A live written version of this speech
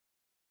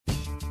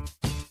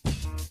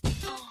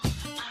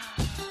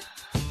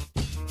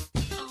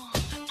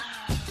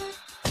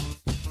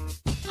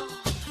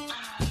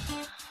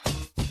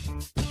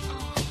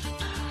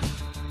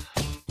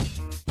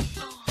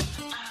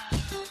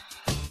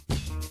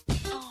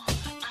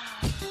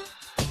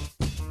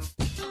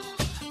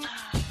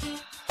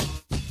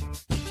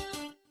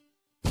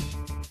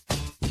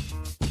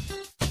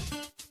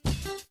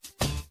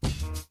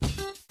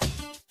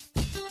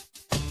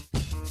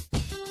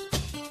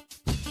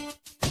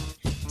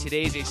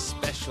Today's a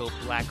special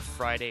Black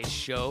Friday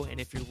show,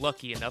 and if you're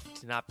lucky enough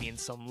to not be in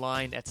some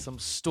line at some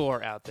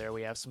store out there,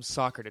 we have some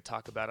soccer to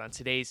talk about on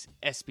today's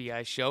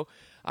SBI Show.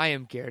 I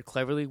am Garrett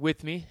Cleverly.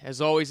 With me,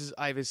 as always, is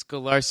Ivis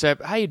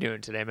Galarsep. How you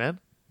doing today, man?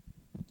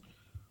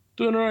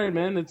 Doing all right,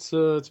 man. It's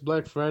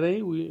Black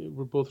Friday.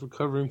 We're both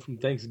recovering from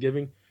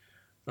Thanksgiving.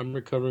 I'm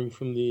recovering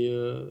from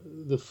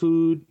the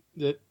food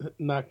that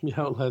knocked me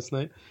out last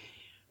night,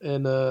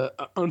 and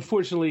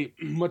unfortunately,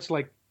 much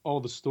like all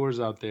the stores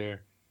out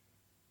there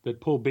that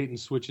pull bait and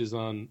switches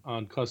on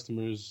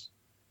customers,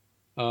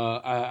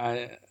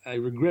 I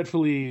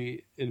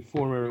regretfully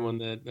inform everyone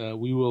that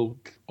we will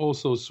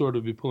also sort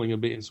of be pulling a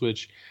bait and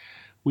switch.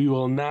 We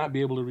will not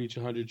be able to reach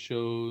 100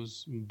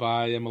 shows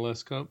by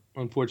MLS Cup,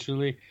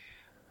 unfortunately.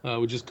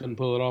 We just couldn't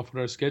pull it off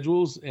with our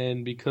schedules,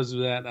 and because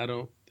of that, I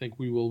don't think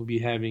we will be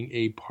having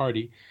a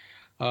party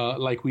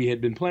like we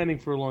had been planning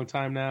for a long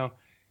time now.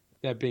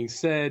 That being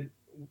said,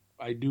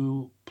 I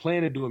do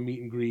plan to do a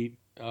meet and greet.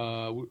 We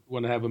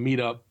want to have a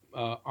meetup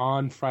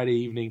on Friday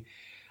evening.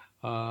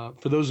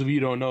 For those of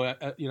you who don't know,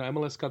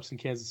 MLS Cup's in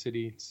Kansas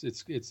City.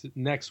 It's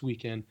next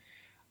weekend.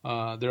 There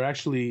are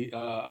actually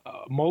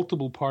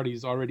multiple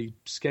parties already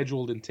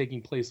scheduled and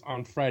taking place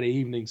on Friday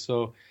evening.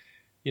 So,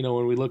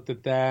 when we looked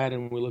at that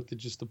and we looked at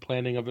just the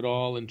planning of it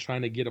all and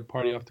trying to get a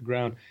party off the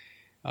ground,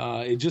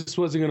 it just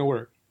wasn't going to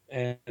work.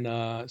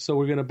 And so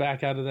we're going to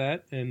back out of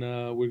that, and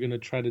we're going to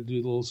try to do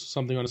a little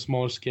something on a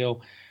smaller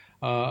scale,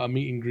 a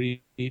meet and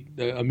greet,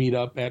 a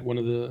meetup at one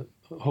of the,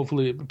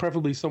 hopefully,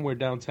 preferably somewhere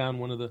downtown,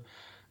 one of the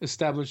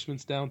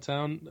establishments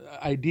downtown,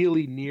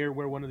 ideally near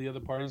where one of the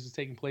other parties is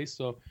taking place.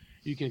 So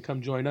you can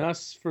come join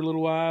us for a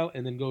little while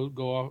and then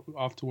go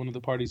off to one of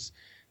the parties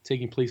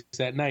taking place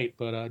that night.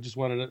 But I just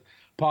wanted to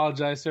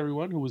apologize to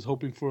everyone who was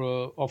hoping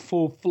for a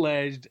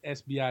full-fledged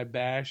SBI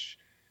bash.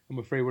 I'm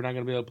afraid we're not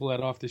going to be able to pull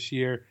that off this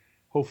year.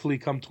 Hopefully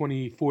come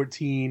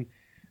 2014,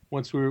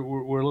 once we're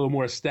a little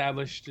more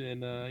established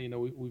and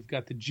we've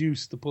got the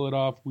juice to pull it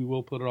off, we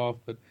will pull it off,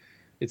 but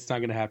it's not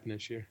going to happen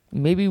this year.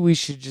 Maybe we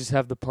should just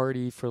have the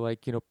party for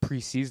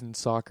preseason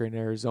soccer in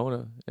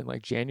Arizona in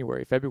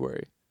January,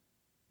 February.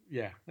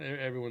 Yeah,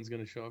 everyone's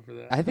going to show up for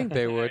that. I think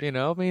they would,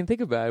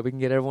 think about it. We can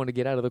get everyone to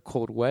get out of the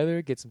cold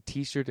weather, get some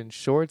T-shirt and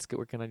shorts, get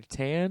working on your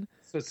tan.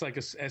 So it's like a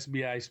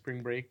SBI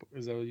spring break?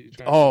 Is that what you're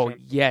trying to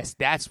do? Yes,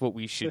 that's what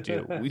we should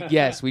do. We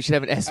should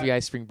have an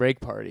SBI spring break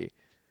party.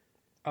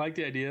 I like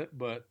the idea,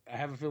 but I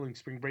have a feeling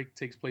spring break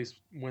takes place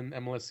when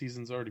MLS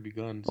season's already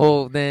begun. So.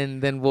 Oh,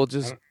 then we'll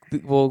just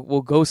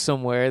we'll go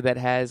somewhere that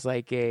has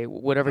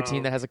whatever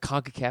team that has a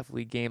CONCACAF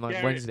League game on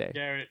Wednesday.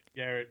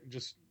 Garrett,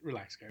 just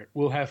relax, Garrett.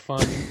 We'll have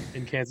fun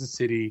in Kansas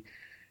City.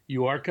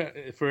 You are,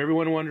 for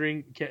everyone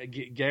wondering,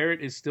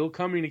 Garrett is still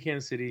coming to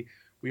Kansas City.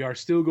 We are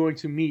still going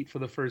to meet for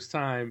the first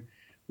time.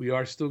 We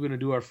are still going to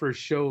do our first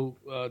show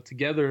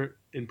together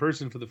in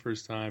person for the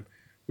first time.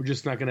 We're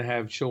just not going to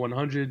have show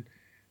 100.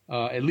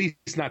 At least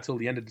not till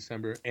the end of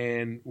December,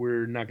 and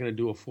we're not going to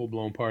do a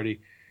full-blown party.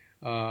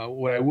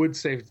 What I would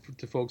say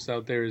to folks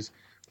out there is,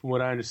 from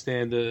what I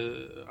understand,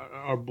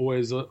 our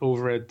boys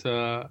over at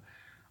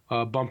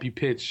Bumpy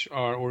Pitch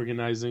are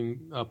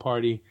organizing a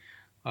party.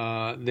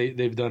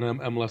 They've done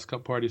MLS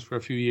Cup parties for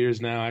a few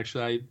years now.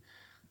 Actually,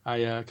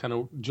 I kind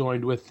of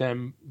joined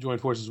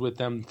forces with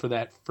them for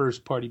that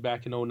first party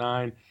back in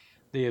 2009.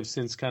 They have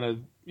since kind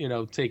of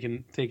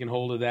taken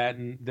hold of that,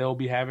 and they'll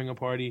be having a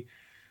party.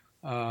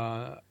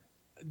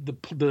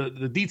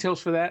 The details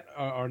for that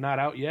are not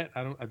out yet.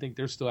 I think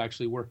they're still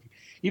actually working.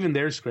 Even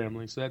they're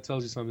scrambling, so that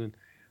tells you something.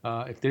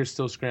 If they're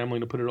still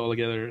scrambling to put it all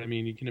together, I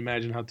mean, you can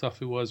imagine how tough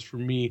it was for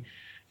me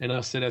and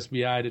us at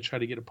SBI to try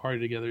to get a party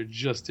together. It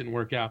just didn't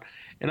work out.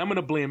 And I'm going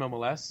to blame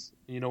MLS.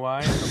 You know why?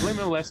 I'm going to blame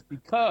MLS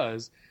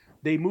because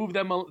they moved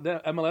the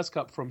MLS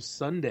Cup from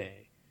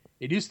Sunday.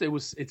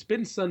 It's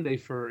been Sunday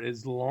for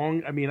as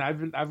long. I mean,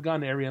 I've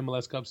gone to every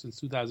MLS Cup since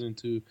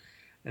 2002.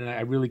 And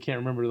I really can't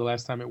remember the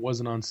last time it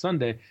wasn't on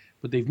Sunday.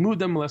 But they've moved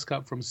the MLS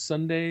Cup from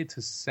Sunday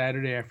to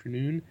Saturday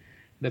afternoon.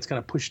 That's kind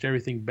of pushed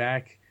everything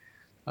back.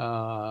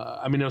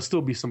 There'll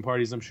still be some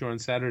parties, I'm sure, on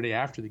Saturday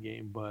after the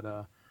game. But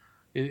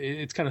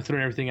it's kind of thrown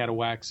everything out of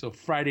whack. So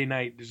Friday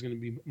night, there's going to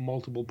be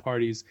multiple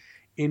parties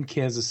in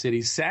Kansas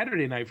City.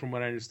 Saturday night, from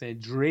what I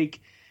understand,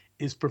 Drake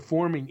is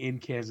performing in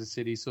Kansas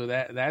City. So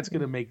that's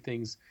going to make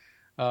things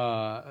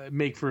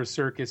make for a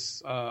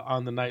circus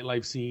on the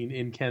nightlife scene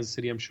in Kansas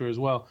City, I'm sure, as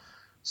well.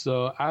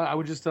 So I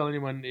would just tell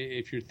anyone,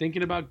 if you're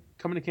thinking about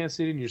coming to Kansas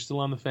City and you're still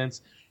on the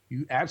fence,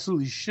 you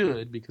absolutely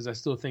should, because I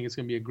still think it's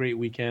going to be a great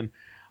weekend,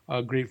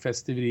 great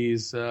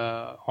festivities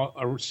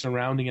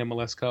surrounding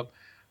MLS Cup.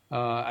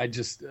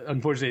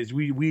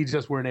 Unfortunately, we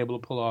just weren't able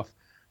to pull off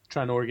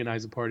trying to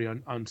organize a party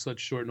on such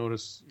short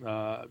notice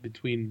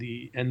between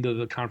the end of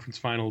the conference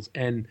finals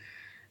and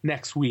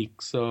next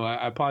week. So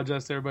I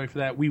apologize to everybody for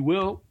that. We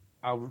will.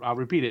 I'll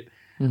repeat it.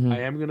 Mm-hmm.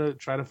 I am going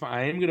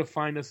to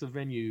find us a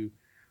venue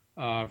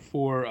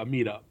for a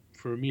meetup,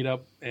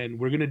 and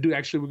we're going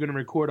to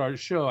record our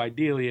show.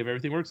 Ideally, if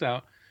everything works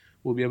out,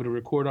 we'll be able to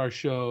record our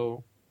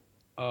show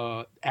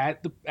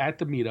at the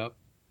meetup,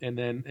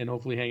 and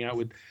hopefully hang out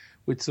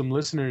with some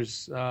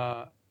listeners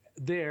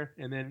there,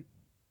 and then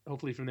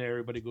hopefully from there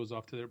everybody goes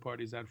off to their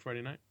parties on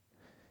Friday night.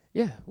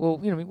 Yeah, well,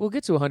 we'll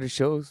get to 100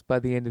 shows by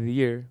the end of the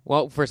year.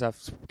 Well, first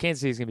off, Kansas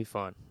City is going to be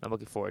fun. I'm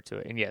looking forward to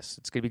it. And yes,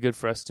 it's going to be good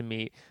for us to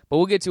meet. But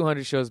we'll get to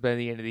 100 shows by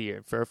the end of the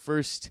year. For our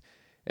first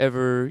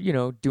ever,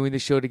 doing the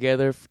show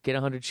together, get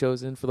 100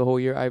 shows in for the whole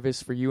year,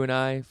 Ivis, for you and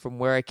I, from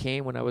where I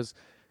came when I was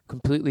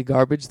completely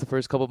garbage the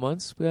first couple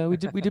months, we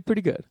did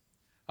pretty good.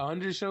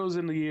 100 shows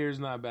in the year is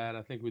not bad.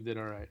 I think we did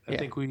all right. I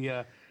think we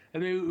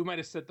might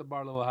have set the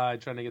bar a little high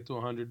trying to get to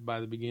 100 by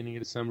the beginning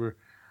of December.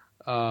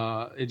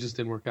 It just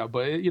didn't work out.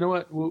 But you know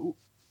what?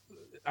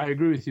 I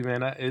agree with you,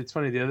 man. It's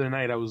funny. The other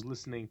night I was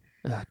listening.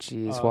 Oh,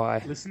 jeez,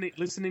 why?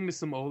 Listening to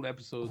some old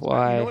episodes.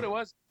 Why? You know what it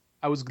was?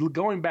 I was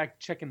going back,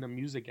 checking the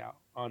music out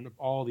on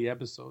all the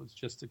episodes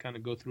just to kind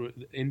of go through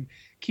it and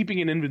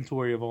keeping an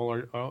inventory of all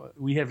our.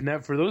 We have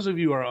never. For those of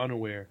you who are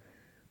unaware,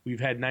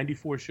 we've had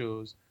 94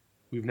 shows.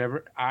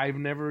 I've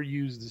never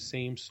used the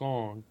same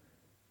song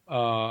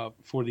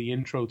for the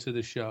intro to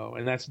the show,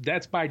 and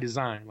that's by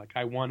design. Like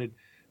I wanted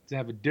to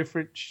have a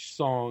different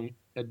song,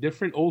 a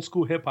different old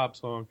school hip hop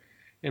song,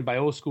 and by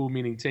old school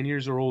meaning 10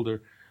 years or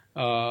older,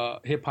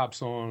 hip hop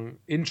song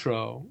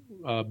intro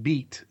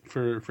beat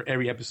for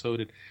every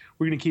episode, and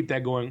we're gonna keep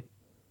that going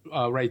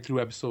right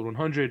through episode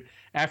 100.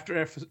 After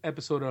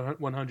episode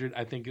 100,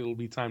 I think it'll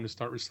be time to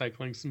start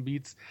recycling some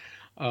beats.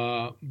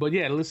 But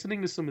yeah,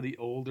 listening to some of the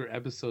older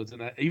episodes,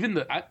 and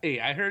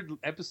I heard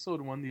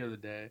episode 1 the other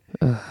day,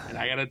 and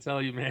I gotta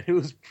tell you, man, it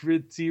was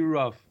pretty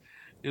rough.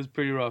 It was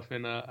pretty rough,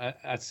 and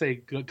I'd say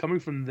coming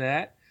from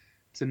that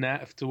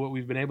to what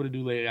we've been able to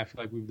do lately, I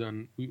feel like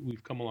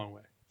we've come a long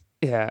way.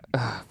 Yeah,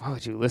 why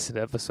would you listen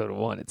to episode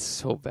 1? It's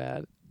so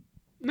bad.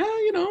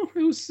 No,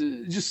 it was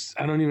just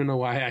I don't even know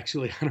why.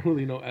 Actually, I don't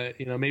really know.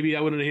 Maybe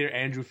I wanted to hear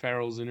Andrew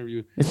Farrell's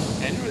interview.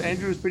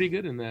 Andrew was pretty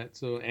good in that.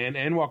 So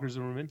and Walker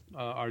Zimmerman,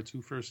 our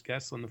two first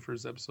guests on the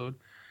first episode.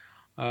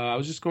 I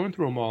was just going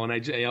through them all, and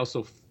I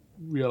also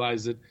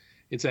realized that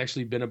it's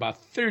actually been about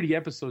 30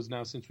 episodes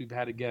now since we've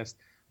had a guest.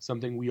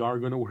 Something we are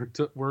going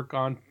to work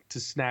on to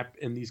snap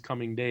in these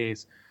coming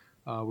days.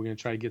 We're going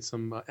to try to get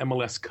some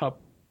MLS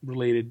Cup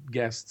related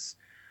guests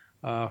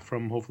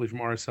hopefully from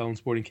RSL and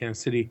Sporting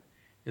Kansas City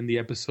in the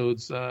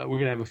episodes. We're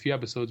going to have a few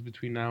episodes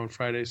between now and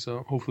Friday,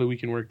 so hopefully we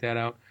can work that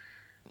out.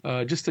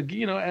 Just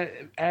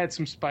to add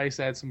some spice,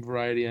 add some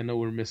variety. I know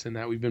we're missing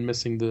that. We've been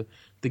missing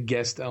the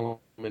guest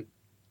element,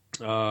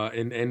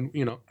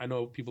 and I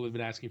know people have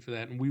been asking for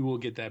that, and we will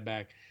get that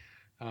back.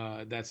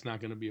 That's not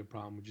going to be a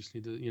problem. We just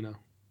need to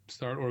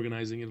start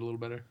organizing it a little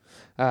better.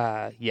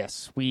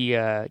 Yes, we.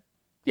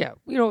 Yeah,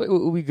 it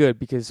will be good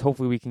because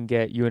hopefully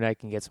you and I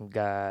can get some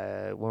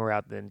when we're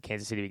out in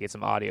Kansas City, we get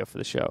some audio for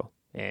the show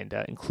and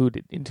include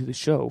it into the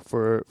show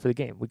for the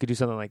game. We could do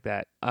something like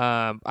that.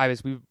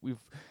 Ivis, we've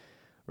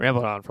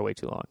rambled on for way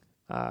too long.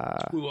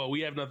 Well,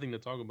 we have nothing to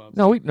talk about.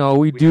 No,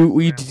 we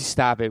do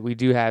stop it. We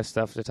do have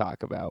stuff to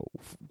talk about.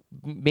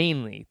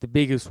 Mainly, the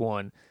biggest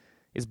one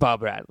is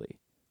Bob Bradley.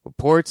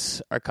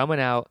 Reports are coming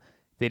out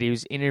that he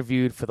was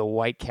interviewed for the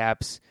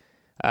Whitecaps'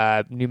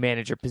 new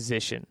manager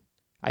position.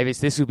 I guess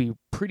this would be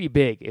pretty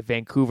big if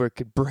Vancouver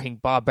could bring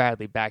Bob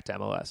Bradley back to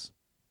MLS.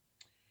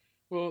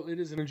 Well, it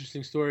is an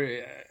interesting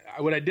story.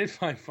 What I did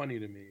find funny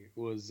to me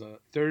was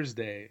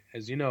Thursday,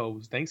 as you know,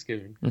 was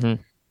Thanksgiving.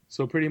 Mm-hmm.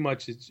 So pretty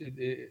much, it's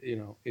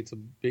a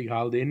big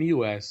holiday in the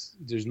U.S.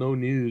 There's no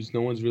news.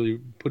 No one's really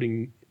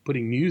putting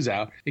news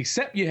out,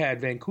 except you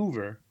had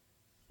Vancouver,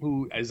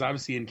 who is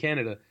obviously in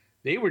Canada.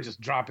 They were just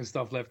dropping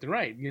stuff left and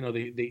right.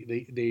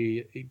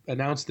 They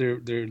announced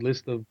their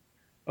list of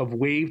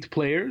waived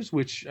players,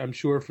 which I'm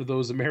sure for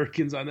those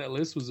Americans on that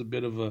list was a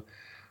bit of a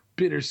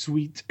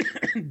bittersweet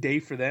day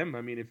for them.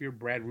 I mean, if you're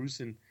Brad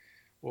Rusin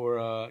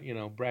or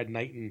Brad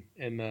Knighton,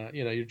 and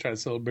you're trying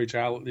to celebrate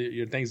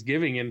your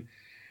Thanksgiving, and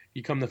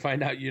you come to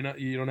find out you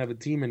don't have a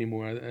team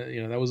anymore.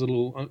 That was a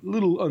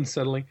little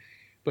unsettling.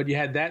 But you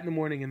had that in the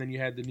morning, and then you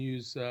had the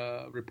news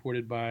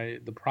reported by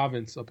the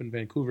province up in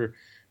Vancouver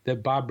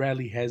that Bob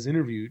Bradley has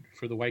interviewed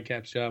for the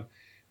Whitecaps job.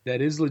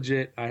 That is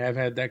legit. I have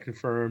had that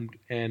confirmed,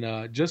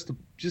 and just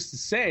to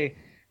say,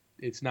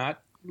 it's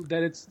not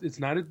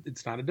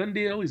a done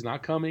deal. He's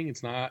not coming.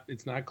 It's not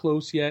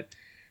close yet.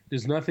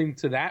 There's nothing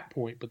to that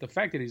point. But the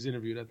fact that he's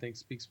interviewed, I think,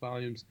 speaks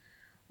volumes.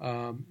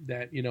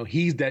 That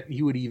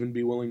he would even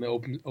be willing to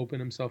open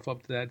himself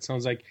up to that. It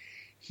sounds like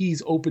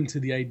he's open to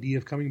the idea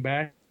of coming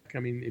back. I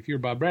mean, if you're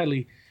Bob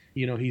Bradley,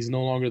 he's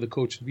no longer the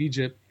coach of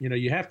Egypt.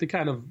 You have to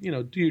kind of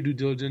do your due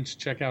diligence,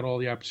 check out all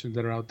the options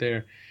that are out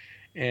there.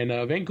 And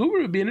Vancouver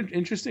would be an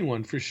interesting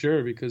one for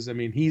sure because, I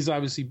mean, he's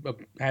obviously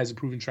has a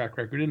proven track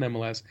record in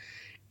MLS.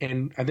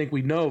 And I think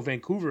we know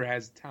Vancouver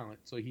has talent.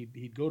 So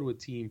he'd go to a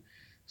team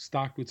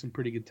stocked with some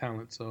pretty good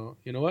talent. So,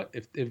 you know what?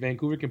 If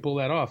Vancouver can pull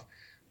that off,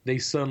 they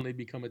suddenly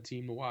become a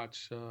team to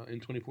watch in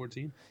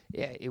 2014.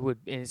 Yeah, it would,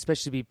 and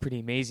especially be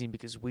pretty amazing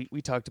because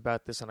we talked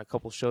about this on a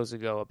couple shows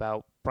ago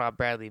about Bob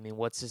Bradley. I mean,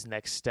 what's his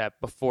next step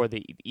before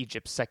the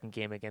Egypt's second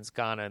game against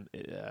Ghana?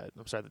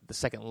 The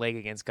second leg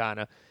against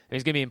Ghana. And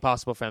it's going to be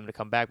impossible for him to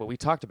come back, but we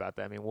talked about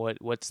that. I mean,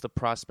 what's the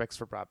prospects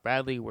for Bob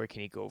Bradley? Where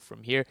can he go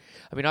from here?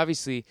 I mean,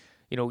 obviously,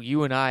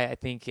 you and I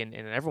think, and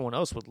everyone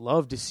else would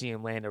love to see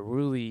him land a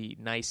really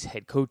nice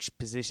head coach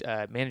position,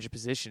 manager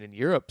position in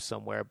Europe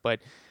somewhere. But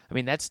I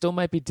mean, that still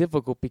might be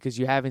difficult because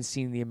you haven't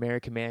seen the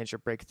American manager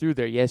break through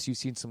there. Yes, you've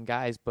seen some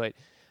guys, but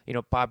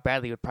Bob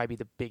Bradley would probably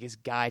be the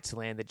biggest guy to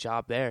land the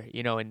job there.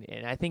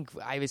 And I think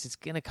it's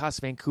going to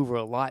cost Vancouver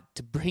a lot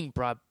to bring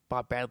Bob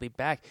Bradley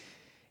back.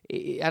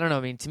 I don't know.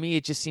 I mean, to me,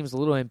 it just seems a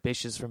little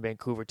ambitious from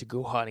Vancouver to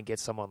go out and get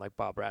someone like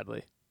Bob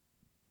Bradley.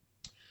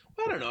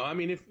 I don't know. I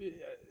mean,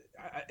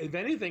 if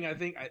anything, I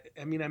think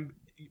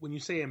when you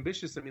say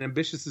ambitious, I mean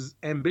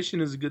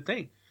ambition is a good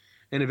thing.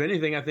 And if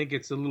anything, I think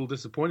it's a little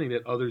disappointing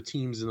that other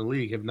teams in the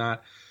league have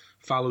not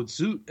followed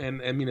suit.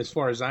 And I mean, as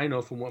far as I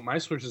know, from what my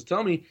sources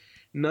tell me,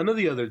 none of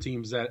the other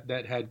teams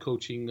that had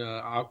coaching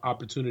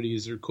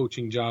opportunities or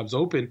coaching jobs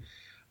open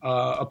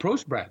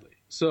approached Bradley.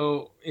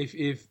 So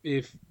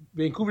if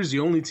Vancouver's the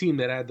only team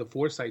that had the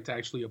foresight to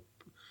actually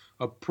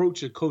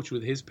approach a coach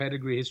with his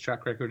pedigree, his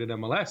track record at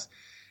MLS,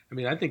 I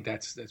mean, I think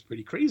that's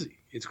pretty crazy.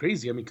 It's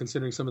crazy. I mean,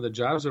 considering some of the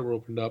jobs that were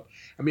opened up.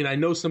 I mean, I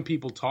know some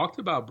people talked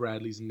about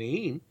Bradley's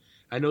name.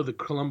 I know the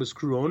Columbus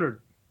Crew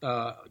owner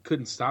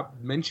couldn't stop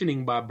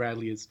mentioning Bob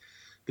Bradley as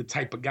the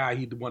type of guy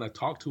he'd want to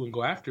talk to and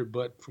go after.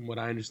 But from what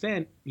I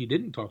understand, he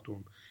didn't talk to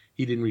him.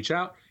 He didn't reach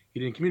out. He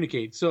didn't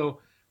communicate. So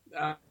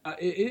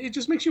it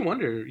just makes you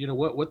wonder,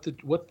 what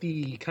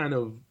the kind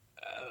of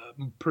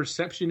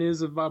perception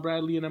is of Bob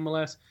Bradley in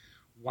MLS.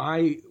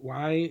 Why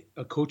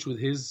a coach with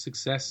his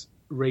success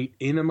rate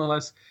in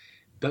MLS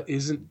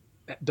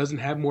doesn't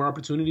have more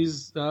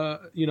opportunities,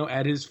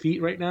 at his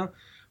feet right now.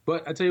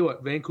 But I tell you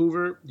what,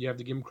 Vancouver, you have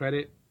to give them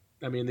credit.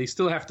 I mean, they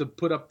still have to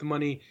put up the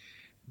money.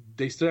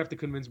 They still have to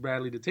convince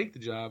Bradley to take the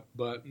job.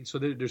 But so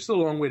there's still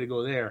a long way to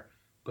go there.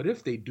 But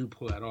if they do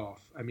pull that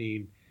off, I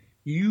mean,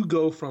 you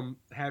go from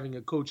having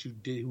a coach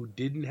who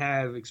didn't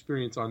have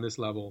experience on this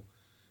level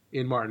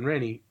in Martin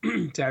Rennie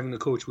to having a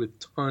coach with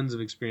tons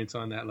of experience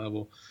on that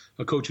level,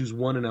 a coach who's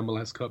won an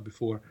MLS Cup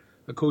before,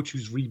 a coach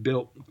who's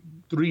rebuilt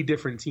 3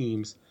 different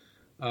teams,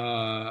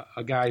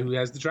 a guy who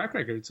has the track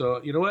record.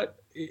 So you know what?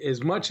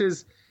 As much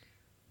as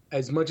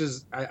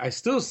I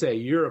still say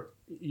Europe,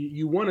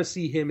 you want to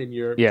see him in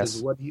Europe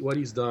because what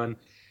he's done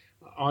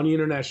on the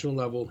international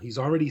level. He's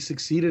already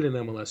succeeded in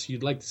MLS.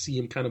 You'd like to see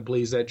him kind of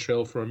blaze that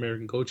trail for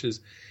American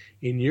coaches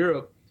in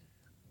Europe.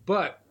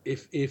 But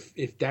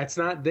if that's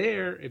not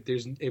there, if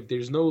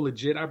there's no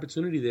legit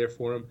opportunity there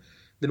for him,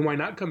 then why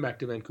not come back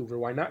to Vancouver?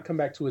 Why not come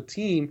back to a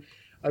team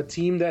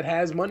that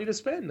has money to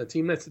spend, a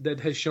team that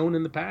has shown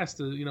in the past,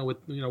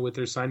 with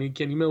their signing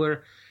Kenny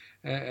Miller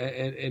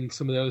and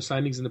some of the other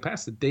signings in the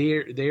past that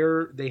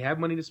they have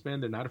money to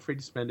spend. They're not afraid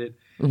to spend it,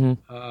 and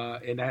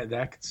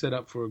that could set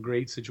up for a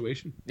great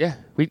situation. Yeah,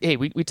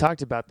 we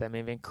talked about that,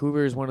 man.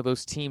 Vancouver is one of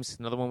those teams.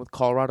 Another one with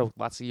Colorado,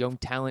 lots of young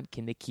talent.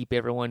 Can they keep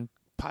everyone?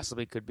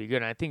 Possibly could be good.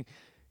 And I think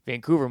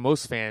Vancouver,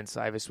 most fans,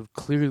 Ivis, would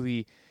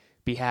clearly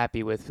be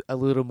happy with a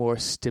little more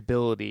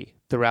stability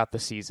throughout the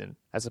season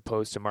as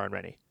opposed to Martin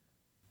Rennie.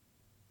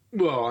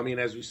 Well, I mean,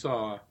 as we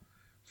saw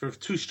for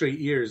 2 straight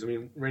years, I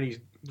mean,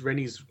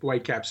 Rennie's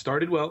Whitecaps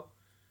started well,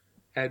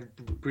 had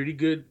pretty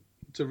good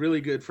to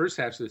really good first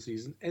halves of the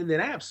season, and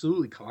then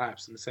absolutely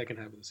collapsed in the second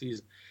half of the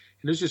season.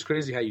 And it was just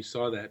crazy how you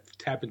saw that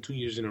happen 2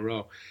 years in a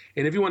row.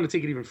 And if you want to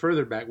take it even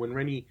further back, when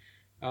Rennie,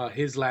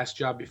 his last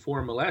job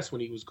before MLS, when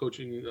he was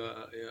coaching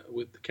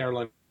with the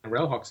Carolina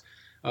Railhawks,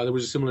 there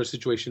was a similar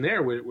situation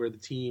there where the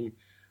team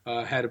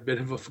had a bit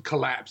of a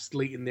collapse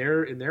late in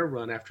their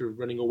run after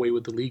running away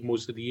with the league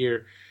most of the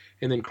year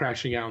and then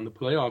crashing out in the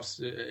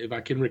playoffs, if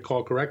I can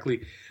recall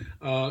correctly.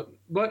 But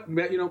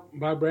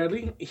Bob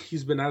Bradley,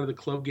 he's been out of the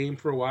club game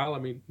for a while. I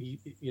mean,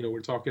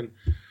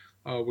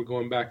 we're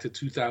going back to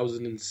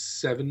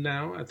 2007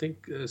 now, I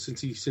think, since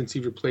he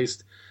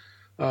replaced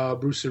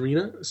Bruce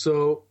Arena.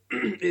 So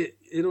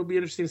it'll be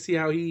interesting to see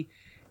how he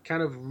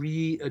kind of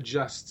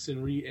readjusts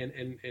and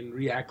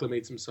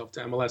reacclimates himself to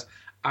MLS.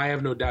 I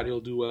have no doubt he'll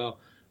do well,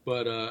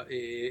 but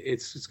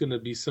it's going to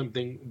be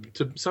something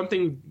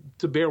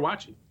to bear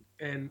watching.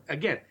 And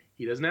again,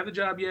 he doesn't have the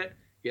job yet.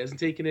 He hasn't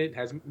taken it.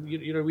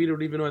 We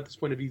don't even know at this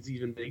point if he's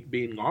even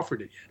being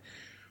offered it yet.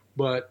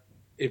 But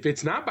if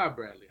it's not Bob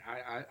Bradley,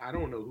 I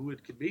don't know who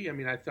it could be. I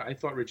mean, I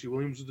thought Richie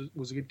Williams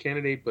was a good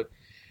candidate, but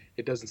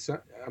it doesn't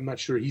sound, I'm not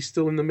sure he's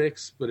still in the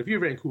mix. But if you're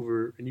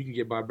Vancouver and you can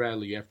get Bob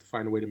Bradley, you have to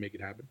find a way to make it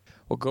happen.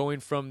 Well,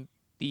 going from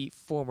the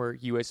former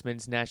U.S.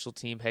 men's national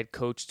team head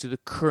coach to the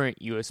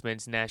current U.S.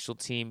 men's national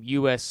team,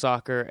 U.S.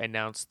 Soccer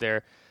announced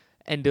their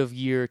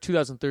end-of-year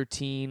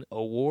 2013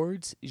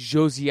 awards.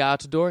 Josie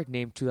Altidore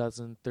named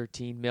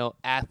 2013 Male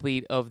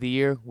Athlete of the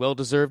Year.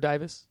 Well-deserved,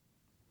 Ivis?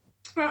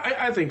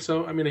 I think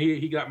so. I mean,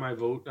 he got my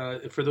vote.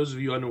 For those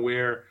of you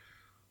unaware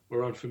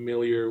or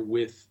unfamiliar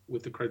with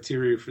the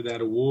criteria for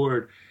that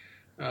award,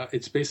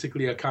 it's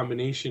basically a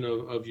combination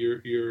of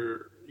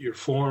your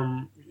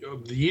form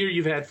of the year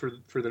you've had for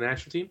the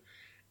national team,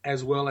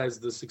 as well as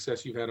the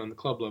success you've had on the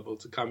club level.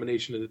 It's a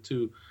combination of the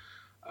two.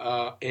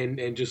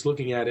 And just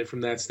looking at it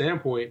from that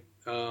standpoint,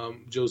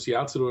 Josie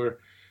Altidore,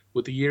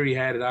 with the year he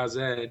had at AZ,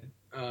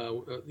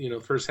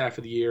 first half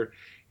of the year,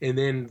 and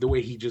then the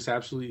way he just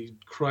absolutely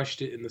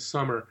crushed it in the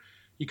summer.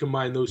 You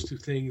combine those two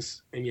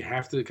things, and you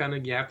have to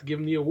give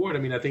him the award. I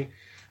mean, I think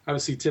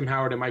obviously Tim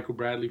Howard and Michael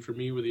Bradley for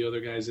me were the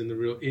other guys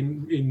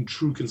in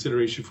true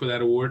consideration for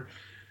that award.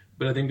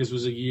 But I think this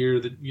was a year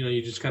that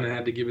you just kind of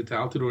had to give it to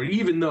Altidore,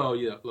 even though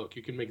look,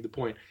 you can make the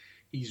point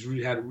he's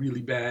had a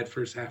really bad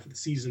first half of the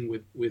season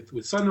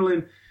with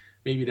Sunderland.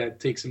 Maybe that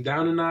takes him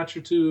down a notch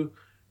or two.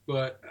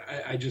 But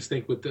I just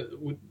think with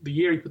the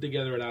year he put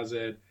together at AZ,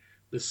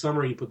 the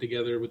summer he put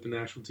together with the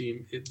national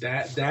team,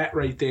 that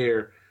right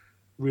there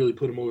really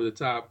put him over the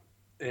top.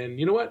 And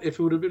you know what? If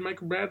it would have been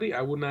Michael Bradley,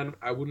 I wouldn't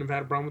have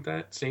had a problem with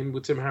that. Same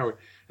with Tim Howard.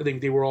 I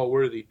think they were all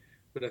worthy.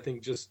 But I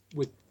think just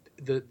with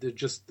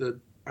the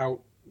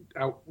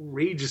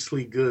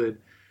outrageously good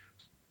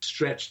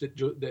stretch that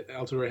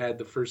Altidore had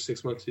the first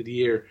 6 months of the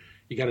year,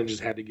 you kind of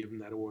just had to give him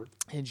that award.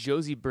 And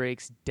Josie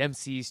breaks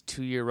Dempsey's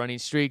 2-year running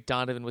streak.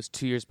 Donovan was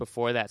 2 years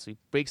before that, so he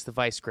breaks the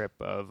vice grip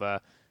of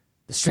the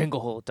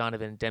stranglehold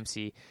Donovan and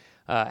Dempsey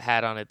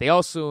had on it. They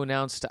also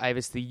announced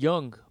Ivis the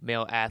young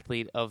male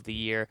athlete of the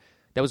year.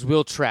 That was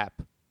Will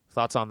Trapp.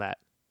 Thoughts on that?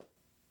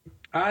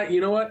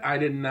 You know what? I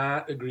did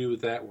not agree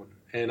with that one.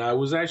 And I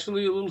was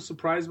actually a little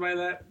surprised by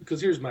that,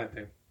 because here's my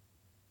thing.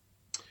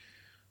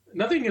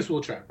 Nothing against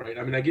Will Trapp, right?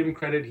 I mean, I give him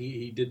credit.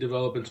 He did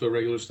develop into a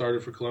regular starter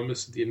for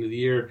Columbus at the end of the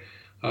year.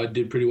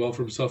 Did pretty well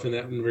for himself in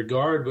that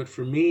regard. But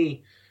for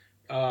me,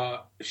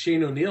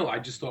 Shane O'Neill, I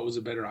just thought was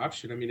a better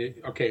option. I mean,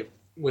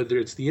 whether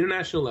it's the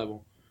international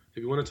level,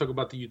 if you want to talk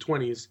about the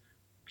U20s,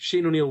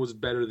 Shane O'Neill was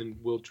better than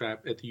Will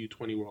Trapp at the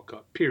U20 World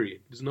Cup,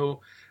 period.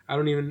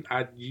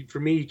 For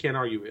me, you can't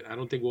argue it. I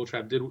don't think Will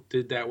Trapp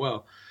did that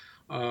well.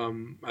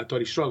 I thought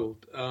he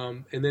struggled.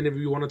 And then if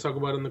you want to talk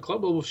about in the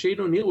club level, Shane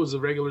O'Neill was a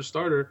regular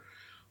starter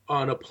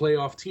on a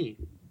playoff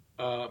team,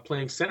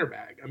 playing center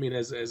back. I mean,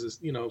 as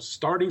a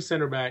starting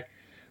center back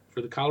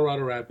for the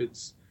Colorado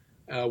Rapids,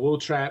 Will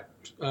Trapp,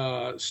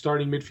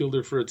 starting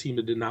midfielder for a team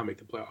that did not make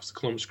the playoffs, the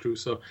Columbus Crew.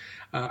 So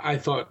I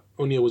thought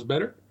O'Neill was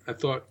better. I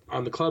thought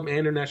on the club and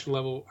international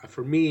level,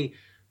 for me,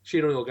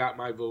 Shane O'Neill got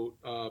my vote.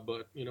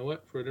 But you know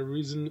what? For whatever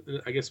reason,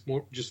 I guess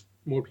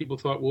more people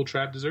thought Will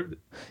Trapp deserved it.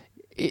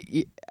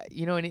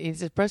 And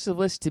it's an impressive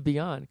list to be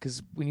on,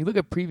 because when you look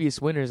at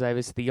previous winners,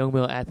 Ivis, the Young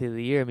Male Athlete of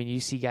the Year, I mean,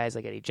 you see guys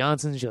like Eddie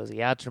Johnson, Josie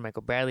Altidore,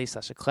 Michael Bradley,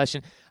 Sasha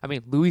Kleshin. I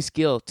mean, Luis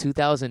Gill,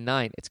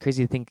 2009. It's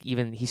crazy to think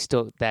even he's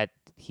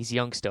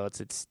young still.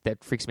 It's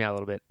that freaks me out a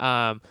little bit.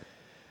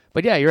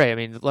 But yeah, you're right. I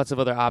mean, lots of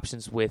other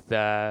options with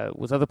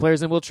other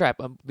players than Will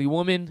Trapp. The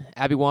woman,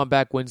 Abby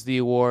Wambach, wins the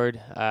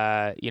award.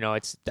 I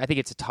think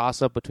it's a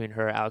toss up between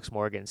her, Alex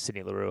Morgan, and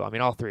Sydney Leroux. I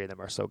mean, all three of them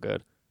are so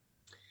good.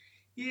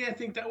 Yeah, I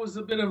think that was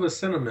a bit of a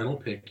sentimental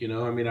pick.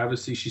 I mean,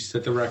 obviously she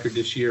set the record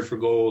this year for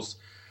goals.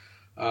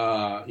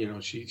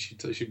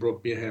 She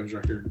broke Mia Hamm's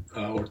record,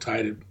 or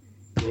tied it,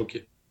 broke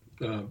it,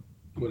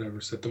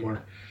 set the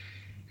mark.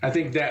 I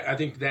think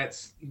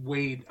that's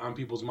weighed on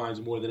people's minds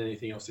more than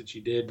anything else that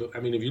she did. But I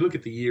mean, if you look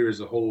at the year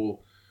as a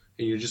whole,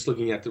 and you're just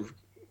looking at the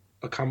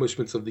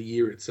accomplishments of the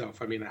year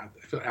itself, I mean, I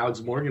feel Alex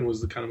Morgan was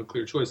the kind of a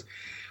clear choice.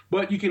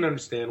 But you can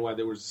understand why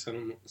there was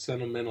a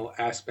sentimental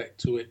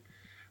aspect to it.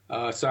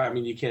 So, I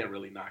mean, you can't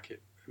really knock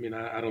it. I mean,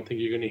 I don't think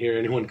you're going to hear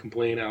anyone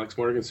complain. Alex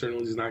Morgan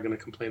certainly is not going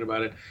to complain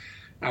about it.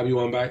 Abby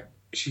Wambach,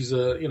 she's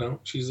a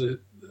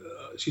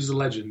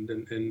legend,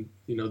 and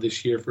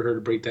this year for her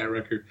to break that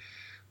record,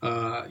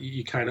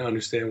 you kind of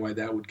understand why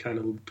that would kind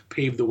of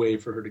pave the way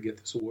for her to get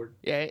this award.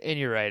 Yeah, and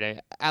you're right.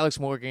 Alex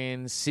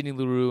Morgan, Sydney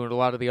Leroux, and a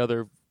lot of the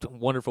other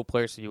wonderful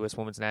players for the U.S.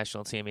 Women's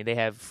National Team. I mean, they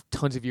have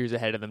tons of years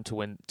ahead of them to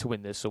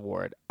win this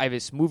award.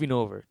 Ivis, moving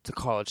over to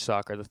college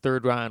soccer, the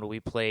third round will be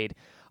played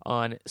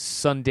on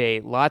Sunday.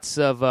 Lots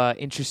of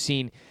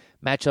interesting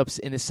matchups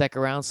in the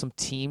second round. Some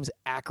teams,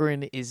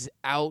 Akron is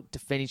out,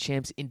 defending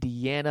champs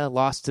Indiana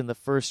lost in the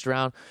first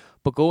round.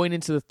 But going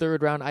into the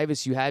third round,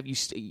 Ivis,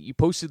 you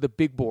posted the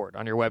big board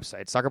on your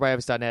website,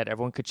 soccerbyIvis.net.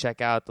 Everyone could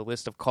check out the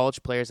list of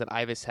college players that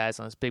Ivis has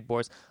on his big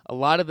boards. A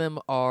lot of them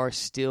are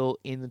still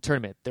in the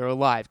tournament. They're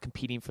alive,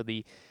 competing for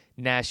the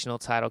national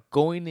title.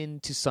 Going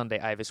into Sunday,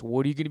 Ivis,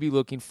 what are you going to be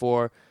looking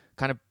for?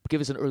 Kind of give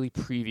us an early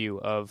preview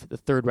of the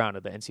third round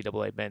of the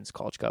NCAA Men's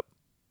College Cup.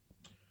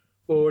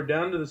 Well, we're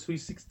down to the Sweet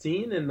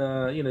 16,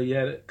 and you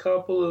had a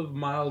couple of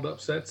mild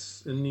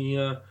upsets in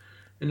the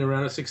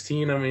round of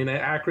 16. I mean,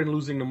 Akron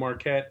losing to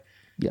Marquette.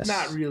 Yes.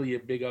 Not really a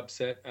big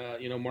upset.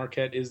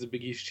 Marquette is the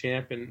Big East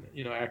champ, and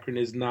Akron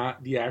is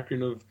not the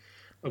Akron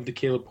of the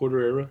Caleb Porter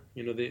era.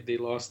 They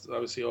lost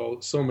obviously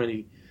so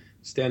many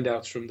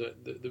standouts from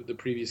the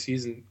previous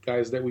season,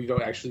 guys that we've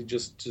actually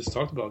just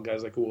talked about,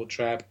 guys like Will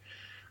Trapp,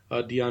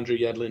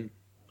 DeAndre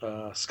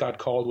Yedlin, Scott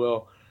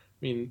Caldwell. I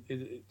mean,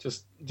 it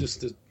just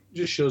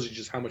shows you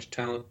just how much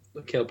talent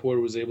Caleb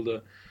Porter was able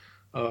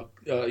to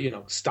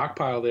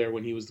stockpile there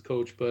when he was the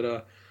coach.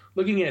 But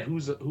looking at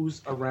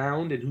who's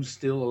around and who's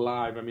still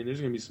alive, I mean,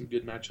 there's going to be some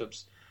good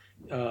matchups.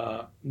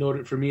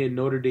 For me, in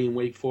Notre Dame,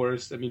 Wake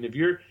Forest. I mean,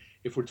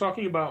 if we're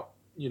talking about,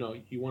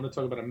 you want to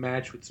talk about a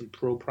match with some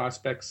pro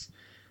prospects,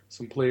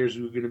 some players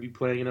who are going to be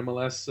playing in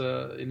MLS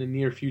in the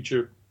near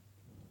future,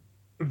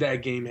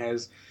 that game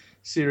has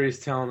serious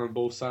talent on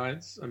both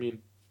sides. I mean,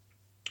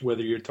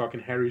 whether you're talking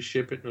Harry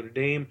Shipp at Notre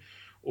Dame,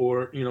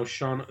 or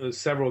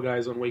several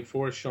guys on Wake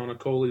Forest, Sean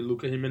Okoli,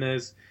 Luca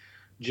Jimenez,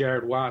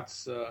 Jared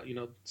Watts,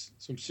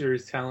 some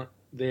serious talent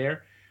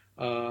there.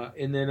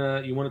 And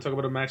then you want to talk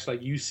about a match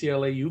like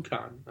UCLA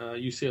UConn.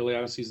 UCLA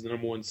obviously is the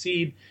number one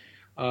seed.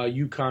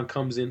 UConn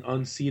comes in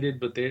unseeded,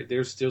 but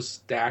they're still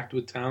stacked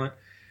with talent.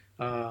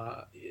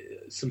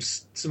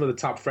 Some of the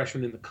top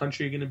freshmen in the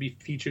country are going to be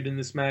featured in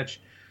this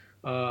match.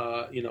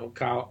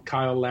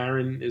 Kyle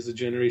Larin is a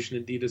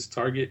Generation Adidas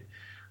target.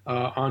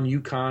 On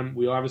UConn,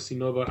 we obviously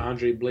know about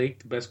Andre Blake,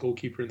 the best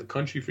goalkeeper in the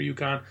country for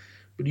UConn.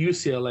 But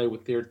UCLA,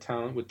 with their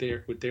talent, with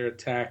their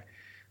attack,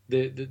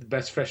 the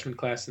best freshman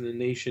class in the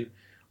nation,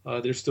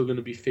 they're still going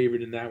to be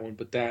favored in that one.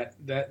 But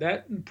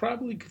that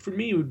probably for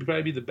me would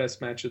probably be the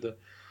best match of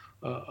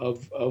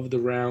the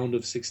round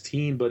of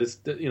 16. But it's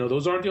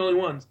those aren't the only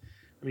ones.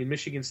 I mean,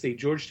 Michigan State,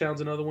 Georgetown's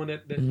another one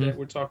that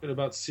we're talking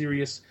about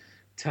serious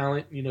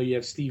talent. You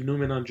have Steve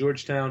Newman on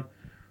Georgetown,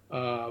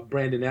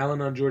 Brandon Allen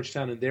on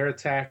Georgetown and their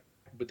attack.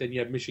 But then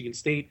you have Michigan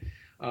State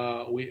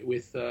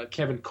with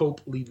Kevin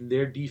Cope leading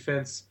their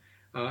defense,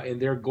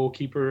 and their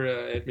goalkeeper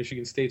at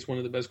Michigan State's one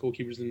of the best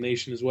goalkeepers in the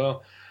nation as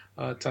well,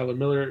 Tyler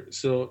Miller.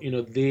 So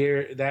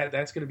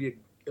that's going to be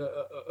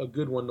a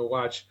good one to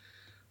watch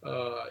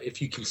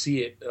if you can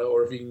see it,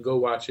 or if you can go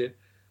watch it,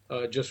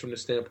 just from the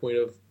standpoint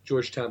of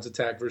Georgetown's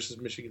attack versus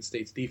Michigan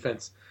State's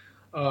defense.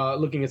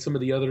 Looking at some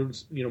of the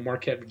others,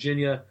 Marquette,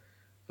 Virginia.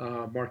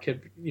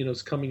 Marquette,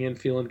 is coming in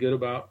feeling good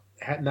about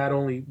not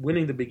only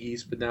winning the Big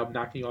East, but now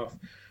knocking off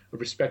a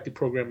respected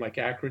program like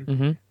Akron.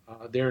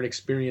 Mm-hmm. They're an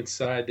experienced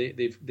side.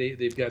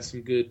 They've got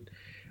some good.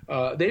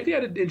 They've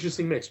got an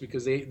interesting mix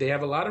because they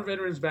have a lot of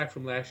veterans back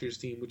from last year's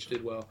team, which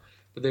did well,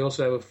 but they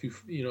also have a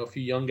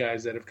few young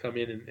guys that have come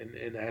in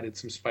and added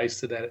some spice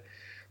to that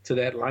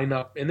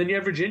lineup. And then you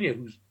have Virginia,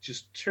 who's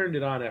just turned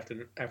it on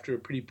after a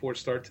pretty poor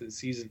start to the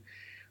season.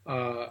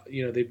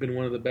 They've been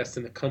one of the best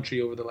in the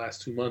country over the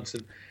last 2 months,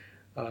 and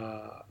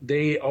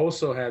they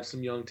also have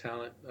some young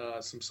talent,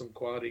 some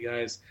quality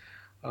guys.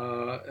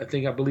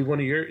 I believe one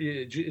of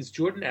is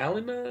Jordan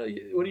Allen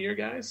one of your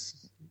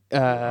guys?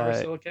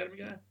 RSL Academy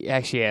guy?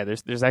 Actually, yeah.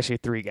 There's actually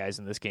 3 guys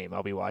in this game.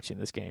 I'll be watching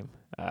this game.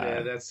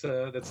 That's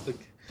the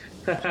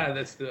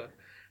that's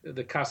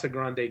the Casa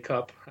Grande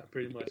Cup,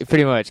 pretty much.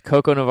 Pretty much.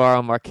 Coco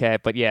Navarro,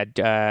 Marquette, but yeah,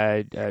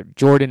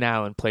 Jordan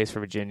Allen plays for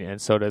Virginia,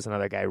 and so does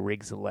another guy,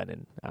 Riggs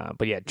Lennon.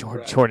 But yeah,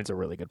 Jordan's a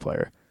really good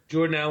player.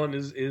 Jordan Allen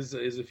is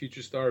a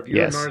future star. If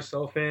you're an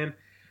RSL fan,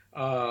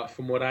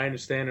 from what I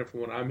understand and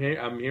from what I'm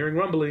hearing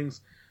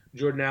rumblings,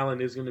 Jordan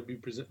Allen is going to be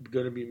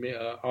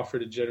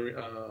offered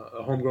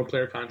a homegrown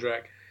player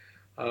contract.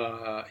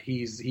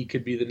 He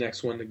could be the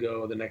next one to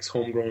go, the next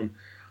homegrown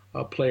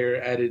player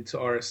added to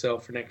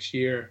RSL for next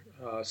year.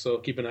 So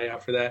keep an eye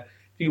out for that.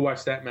 If you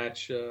watch that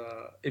match,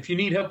 if you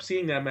need help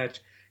seeing that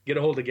match, get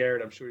a hold of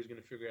Garrett. I'm sure he's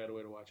going to figure out a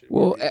way to watch it.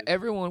 Well,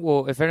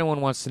 if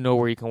anyone wants to know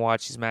where you can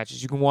watch these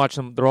matches, you can watch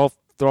them. They're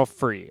all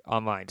free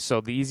online. So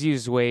the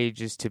easiest way,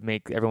 just to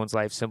make everyone's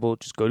life simple,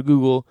 just go to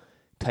Google,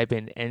 type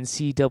in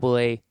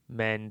NCAA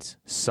men's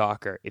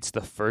soccer. It's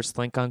the first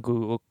link on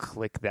Google.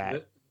 Click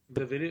that.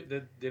 The video,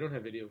 they don't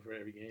have video for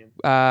every game.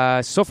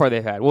 So far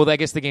they've had. Well, I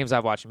guess the games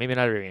I've watched, maybe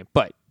not every game,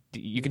 but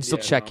you can still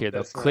check here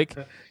though. Click.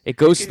 It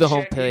goes to the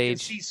homepage. You can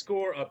see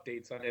score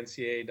updates on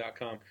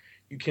NCAA.com.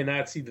 You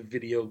cannot see the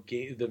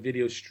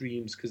video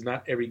streams because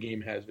not every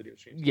game has video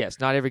streams. Yes,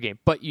 not every game.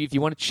 But if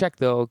you want to check,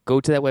 though, go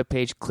to that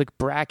webpage, click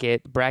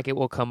bracket. Bracket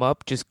will come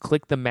up. Just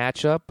click the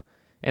matchup.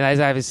 And as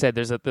I've said,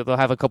 they'll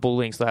have a couple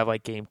links. They'll have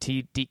like game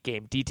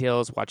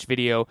details, watch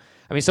video.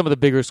 I mean, some of the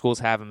bigger schools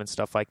have them and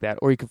stuff like that.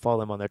 Or you can follow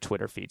them on their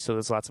Twitter feed. So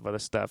there's lots of other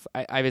stuff.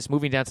 I was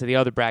moving down to the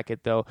other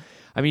bracket, though.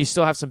 I mean, you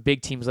still have some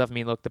big teams left. I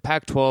mean, look, the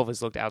Pac-12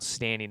 has looked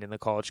outstanding in the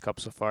College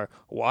Cup so far.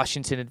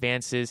 Washington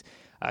advances.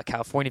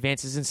 California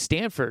advances, and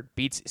Stanford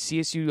beats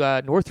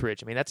CSU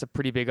Northridge. I mean, that's a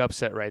pretty big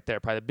upset right there.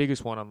 Probably the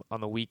biggest one on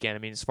the weekend. I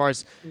mean, as far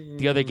as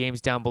the other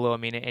games down below, I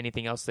mean,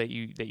 anything else that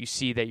you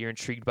see that you're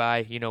intrigued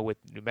by, with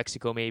New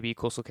Mexico maybe,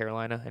 Coastal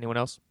Carolina, anyone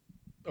else?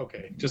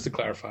 Okay, just to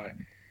clarify,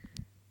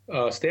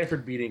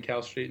 Stanford beating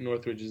Cal State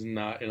Northridge is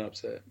not an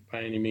upset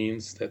by any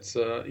means. That's,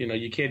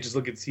 you can't just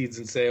look at seeds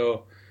and say,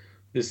 oh,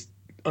 this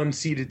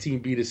unseeded team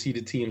beat a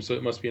seeded team, so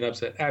it must be an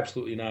upset.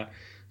 Absolutely not.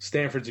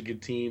 Stanford's a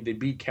good team. They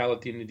beat Cal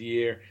at the end of the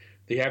year.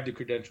 They have the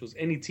credentials.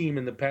 Any team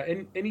in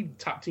the any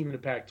top team in the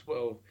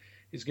Pac-12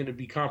 is going to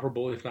be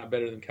comparable, if not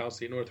better, than Cal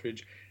State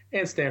Northridge.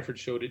 And Stanford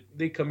showed it.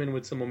 They come in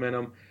with some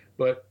momentum,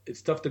 but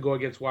it's tough to go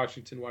against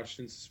Washington.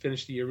 Washington's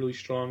finished the year really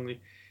strongly.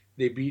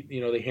 They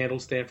they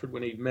handled Stanford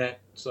when they've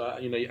met. So,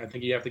 I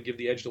think you have to give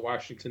the edge to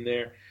Washington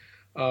there.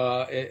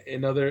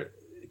 Another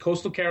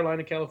Coastal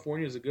Carolina,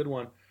 California is a good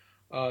one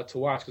to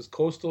watch because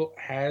Coastal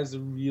has a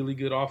really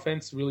good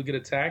offense, really good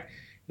attack.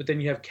 But then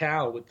you have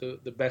Cal with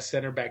the best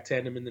center back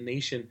tandem in the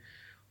nation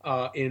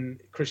in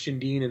Christian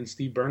Dean and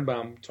Steve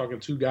Birnbaum, talking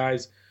 2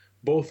 guys,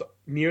 both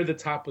near the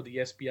top of the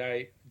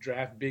SBI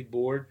draft big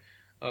board.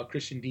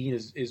 Christian Dean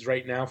is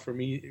right now, for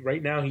me,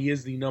 he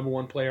is the number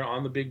 1 player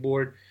on the big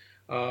board.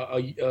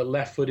 a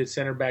left-footed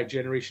center back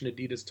generation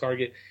Adidas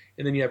target,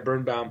 and then you have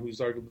Birnbaum, who's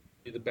arguably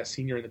the best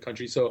senior in the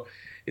country. So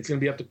it's going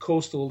to be up to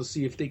Coastal to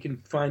see if they can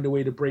find a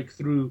way to break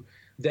through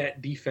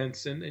that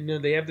defense, and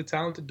they have the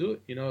talent to do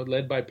it.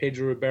 Led by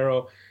Pedro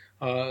Ribeiro,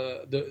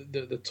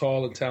 the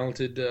tall and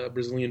talented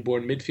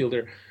Brazilian-born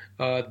midfielder.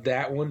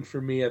 That one for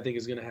me, I think,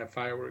 is going to have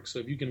fireworks. So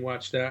if you can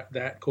watch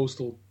that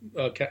Coastal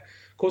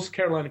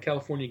Carolina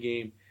California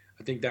game,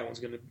 I think that one's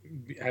going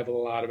to have a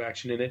lot of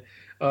action in it.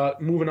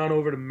 Moving on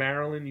over to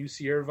Maryland,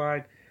 UC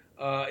Irvine.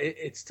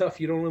 It's tough.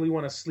 You don't really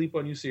want to sleep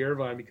on UC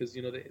Irvine because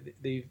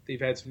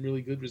they've had some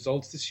really good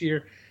results this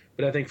year.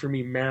 But I think for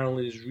me,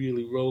 Maryland is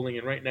really rolling.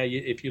 And right now,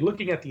 if you're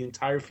looking at the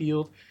entire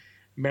field,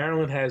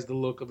 Maryland has the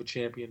look of a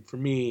champion for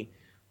me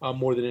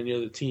more than any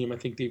other team. I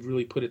think they've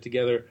really put it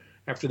together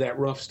after that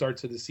rough start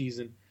to the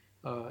season.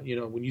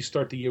 When you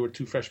start the year with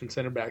two freshman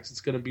center backs,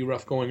 it's going to be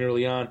rough going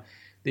early on.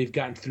 They've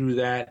gotten through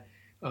that.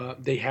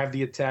 They have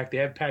the attack. They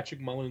have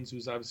Patrick Mullins,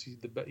 who's obviously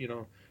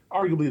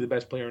arguably the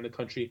best player in the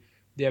country.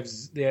 They have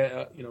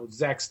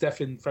Zach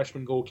Steffen,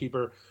 freshman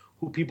goalkeeper,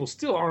 who people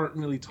still aren't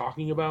really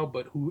talking about,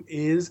 but who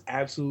is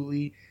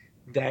absolutely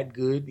that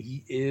good.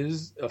 He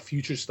is a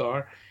future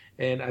star,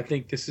 and I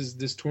think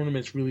this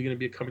tournament's really going to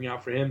be coming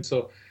out for him.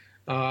 So,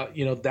 I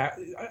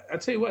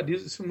tell you what,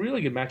 there's some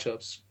really good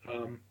matchups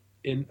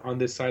on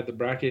this side of the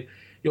bracket.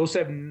 You also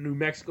have New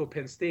Mexico,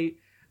 Penn State.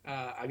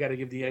 I got to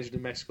give the edge to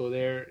New Mexico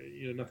there.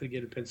 Nothing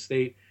against Penn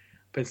State.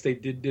 Penn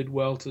State did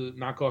well to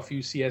knock off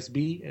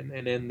UCSB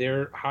and then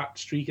their hot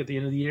streak at the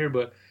end of the year,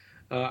 but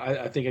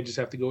I think I just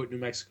have to go with New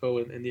Mexico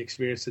and the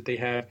experience that they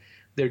have.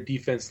 Their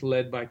defense,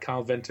 led by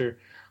Kyle Venter,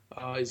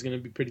 is going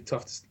to be pretty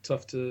tough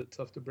to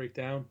break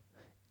down.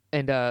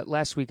 And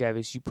last week,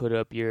 Ivis, you put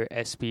up your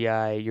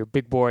SBI, your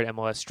big board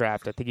MLS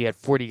draft. I think you had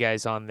 40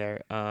 guys on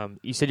there.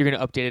 You said you're going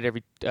to update it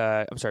every.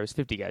 I'm sorry, it was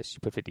 50 guys.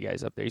 You put 50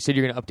 guys up there. You said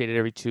you're going to update it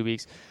every 2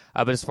 weeks.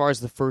 But as far as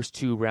the first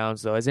two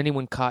rounds, though, has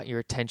anyone caught your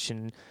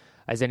attention?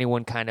 Has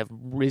anyone kind of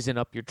risen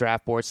up your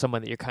draft board?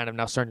 Someone that you're kind of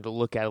now starting to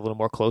look at a little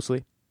more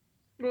closely?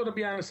 Well, to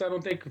be honest, I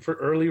don't think for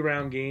early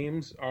round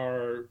games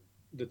are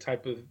the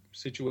type of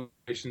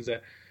situations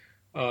that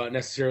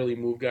necessarily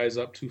move guys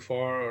up too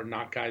far or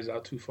knock guys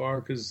out too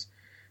far, because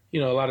a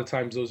lot of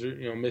times those are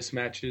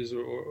mismatches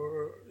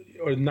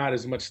or not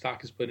as much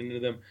stock is put into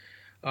them.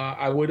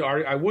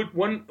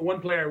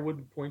 One player I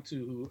would point to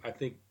who I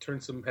think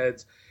turned some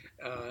heads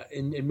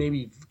and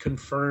maybe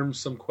confirmed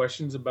some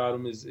questions about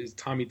him is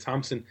Tommy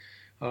Thompson,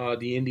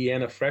 the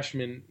Indiana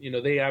freshman.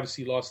 They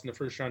obviously lost in the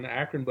first round to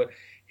Akron, but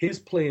his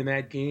play in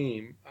that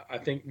game, I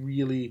think,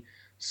 really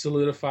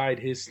solidified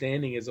his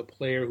standing as a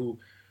player who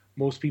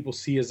most people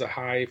see as a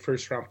high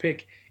first-round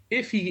pick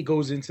if he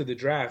goes into the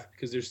draft,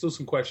 because there's still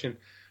some question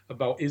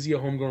about, is he a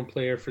homegrown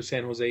player for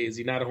San Jose? Is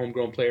he not a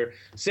homegrown player?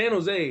 San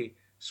Jose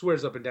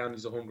swears up and down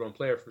he's a homegrown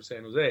player for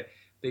San Jose.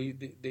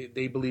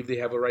 They believe they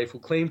have a rightful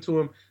claim to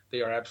him.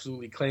 They are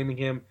absolutely claiming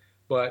him.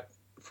 But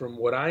from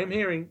what I am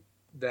hearing,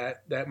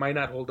 that might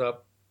not hold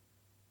up.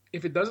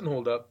 If it doesn't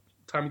hold up,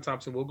 Tommy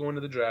Thompson will go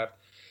into the draft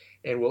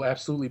and will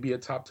absolutely be a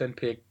top 10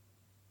 pick,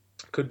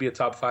 could be a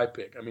top 5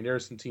 pick. I mean, there are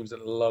some teams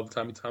that love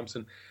Tommy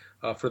Thompson.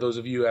 For those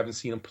of you who haven't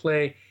seen him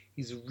play,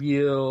 he's a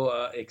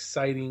real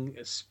exciting,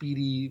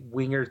 speedy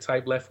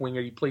winger-type left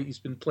winger. He's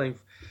been playing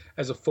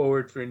as a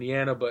forward for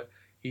Indiana, but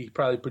he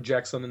probably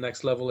projects on the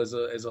next level as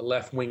a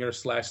left winger /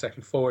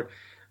 second forward.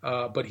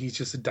 But he's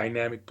just a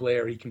dynamic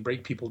player. He can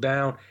break people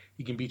down.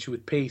 He can beat you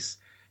with pace.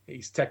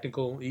 He's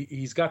technical.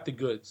 He's got the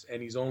goods,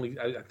 and he's only,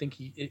 I think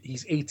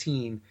he's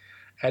 18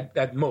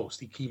 at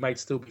most. He might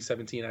still be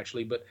 17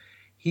 actually, but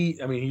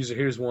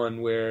here's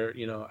one where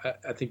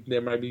I think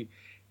there might be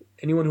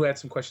anyone who had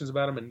some questions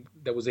about him and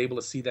that was able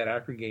to see that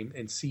Akron game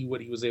and see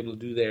what he was able to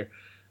do there,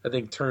 I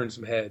think turned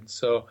some heads.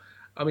 So,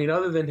 I mean,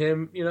 other than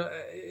him,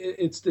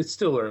 it's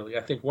still early.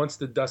 I think once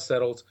the dust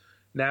settles,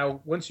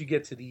 now once you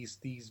get to these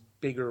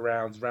bigger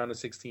rounds, round of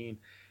 16,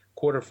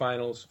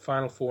 quarterfinals,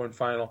 Final Four, and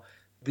final,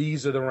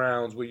 these are the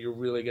rounds where you're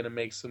really going to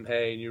make some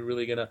hay and you're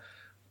really going to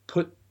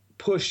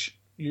push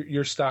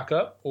your stock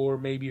up or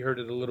maybe hurt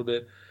it a little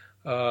bit.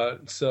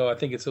 So I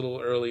think it's a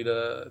little early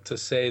to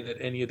say that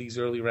any of these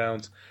early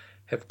rounds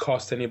have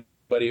cost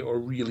anybody or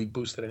really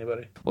boosted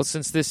anybody. Well,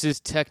 since this is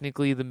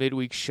technically the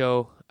midweek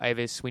show,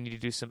 Ivis, we need to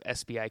do some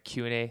SBI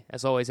Q&A.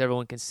 As always,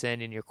 everyone can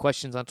send in your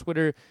questions on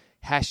Twitter,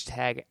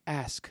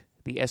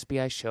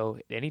 #AskTheSBIShow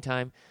at any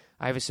time.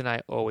 Ivis and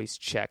I always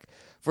check.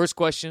 First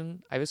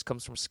question, Ivis,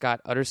 comes from Scott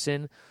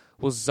Utterson.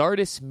 Will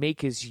Zardes make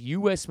his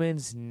U.S.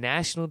 men's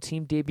national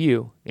team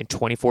debut in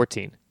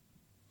 2014?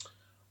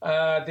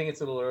 I think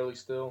it's a little early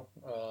still.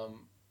 I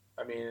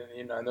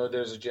know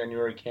there's a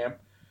January camp,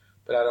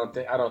 but I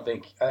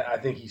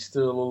think he's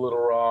still a little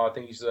raw. I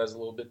think he still has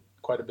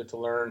quite a bit to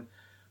learn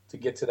to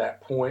get to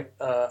that point.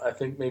 I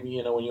think maybe,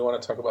 when you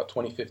want to talk about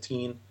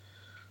 2015,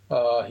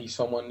 he's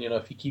someone,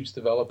 if he keeps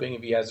developing,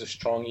 if he has a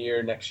strong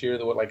year next year,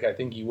 like I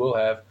think he will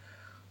have,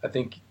 I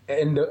think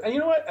end of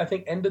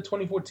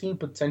 2014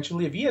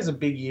 potentially, if he has a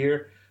big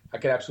year, I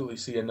could absolutely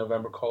see a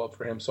November call up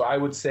for him. So I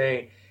would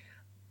say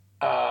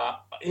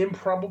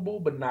Improbable,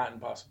 but not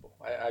impossible.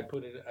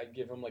 I'd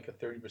give him like a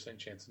 30%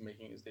 chance of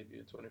making his debut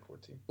in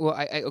 2014.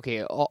 Well,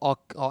 okay,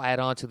 I'll add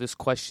on to this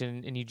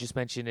question, and you just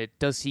mentioned it.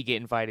 Does he get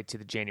invited to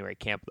the January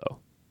camp though?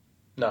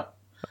 No.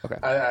 Okay.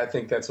 I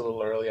think that's a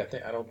little early. I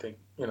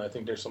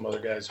think there's some other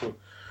guys who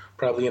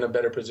probably in a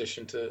better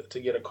position to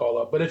get a call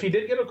up. But if he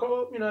did get a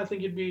call up, I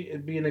think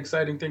it'd be an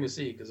exciting thing to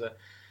see, because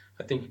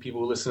I think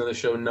people who listen to the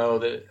show know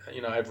that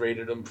I've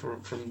rated him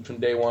from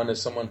day one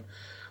as someone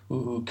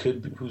who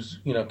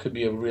could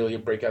be a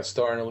breakout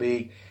star in the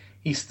league.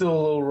 He's still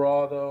a little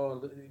raw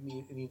though.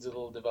 He needs a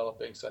little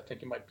developing, so I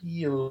think it might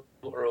be a little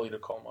early to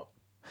call him up.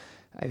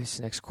 This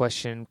next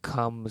question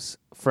comes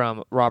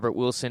from Robert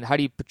Wilson. How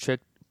do you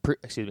predict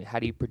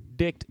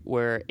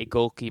where a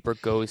goalkeeper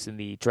goes in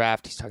the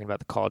draft? He's talking about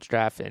the college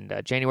draft in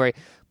January.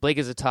 Blake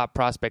is a top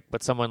prospect,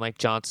 but someone like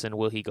Johnson,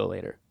 will he go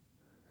later?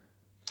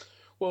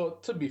 Well,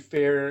 to be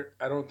fair,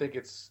 I don't think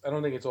it's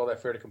all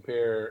that fair to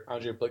compare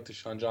Andre Blake to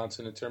Sean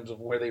Johnson in terms of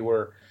where they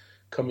were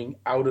coming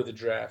out of the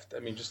draft.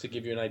 I mean, just to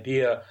give you an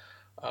idea,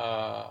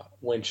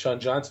 when Sean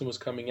Johnson was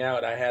coming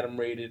out, I had him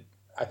rated,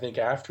 I think,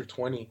 after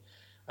 20.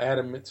 I had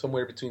him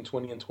somewhere between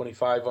 20 and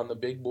 25 on the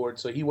big board,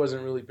 so he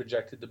wasn't really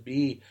projected to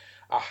be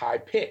a high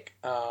pick.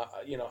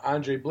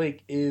 Andre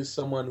Blake is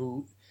someone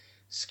who,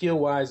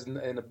 skill-wise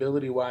and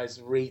ability-wise,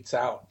 rates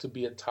out to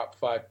be a top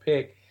 5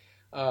 pick.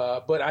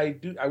 But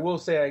I will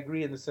say I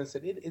agree in the sense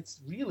that it's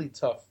really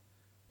tough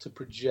to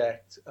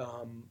project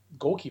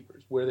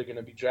goalkeepers where they're going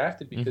to be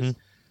drafted, because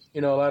a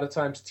lot of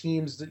times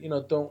teams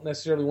don't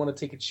necessarily want to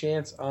take a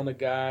chance on a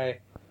guy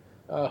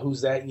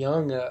who's that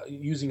young,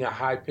 using a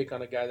high pick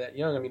on a guy that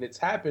young. I mean, it's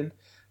happened.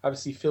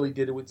 Obviously, Philly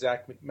did it with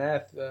Zach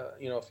McMath,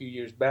 a few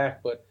years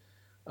back. But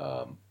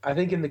I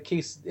think in the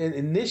case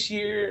in this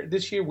year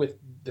with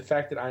the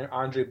fact that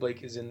Andre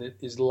Blake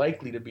is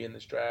likely to be in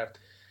this draft,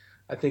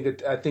 I think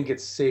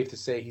it's safe to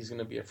say he's going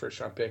to be a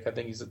first-round pick. I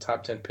think he's a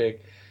top 10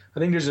 pick. I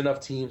think there's enough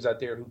teams out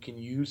there who can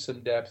use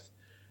some depth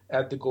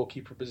at the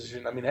goalkeeper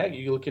position. I mean, heck,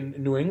 you look in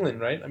New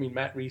England, right? I mean,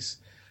 Matt Reese.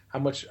 How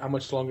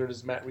much longer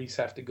does Matt Reese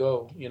have to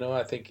go?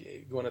 I think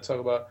you want to talk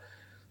about,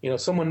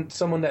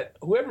 someone that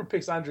whoever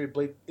picks Andre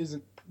Blake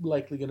isn't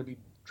likely going to be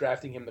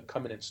drafting him to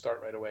come in and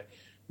start right away.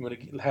 You want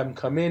to have him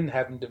come in,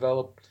 have him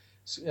develop,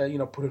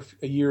 put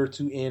a year or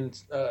two in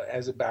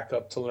as a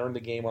backup to learn the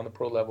game on the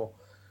pro level.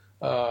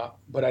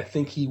 But I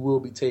think he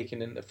will be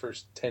taken in the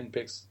first 10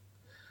 picks,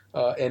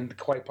 and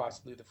quite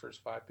possibly the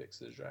first 5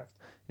 picks of the draft.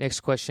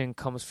 Next question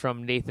comes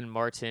from Nathan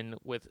Martin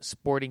with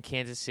Sporting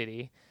Kansas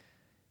City.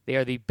 They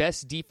are the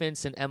best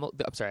defense in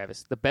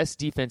the best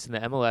defense in the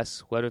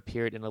MLS, who have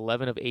appeared in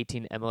 11 of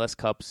 18 MLS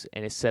Cups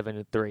and is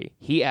 7-3.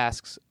 He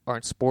asks,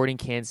 aren't Sporting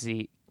Kansas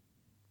City...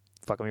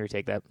 Fuck, let me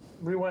retake that.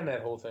 Rewind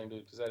that whole thing,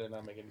 dude, because that did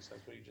not make any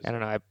sense what you just said. I don't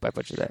know, I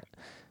butchered that.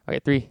 Okay,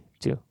 3,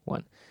 2,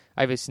 1.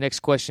 This next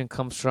question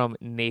comes from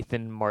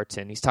Nathan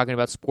Martin. He's talking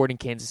about Sporting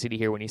Kansas City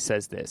here when he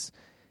says this.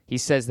 He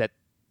says that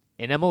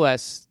in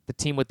MLS, the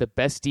team with the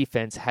best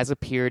defense has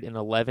appeared in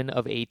 11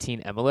 of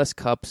 18 MLS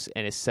Cups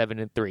and is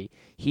 7-3.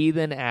 He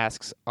then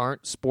asks,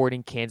 aren't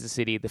Sporting Kansas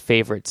City the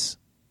favorites?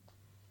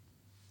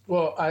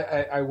 Well,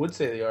 I would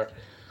say they are.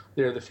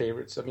 They're the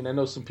favorites. I mean, I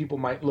know some people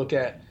might look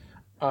at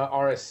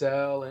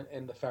RSL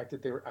and the fact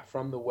that they're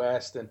from the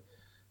West and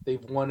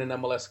they've won an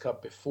MLS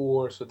Cup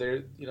before, so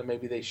they're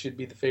maybe they should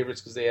be the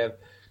favorites because they have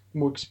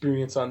more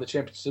experience on the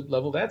championship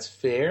level. That's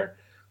fair.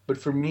 But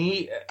for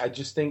me, I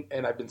just think,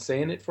 and I've been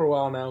saying it for a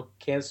while now,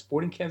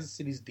 Sporting Kansas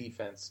City's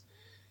defense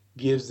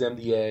gives them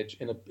the edge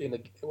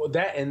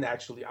that, and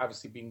actually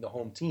obviously being the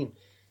home team.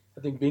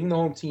 I think being the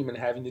home team and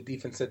having the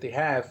defense that they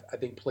have, I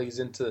think plays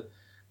into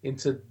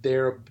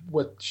their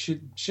what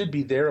should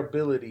be their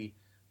ability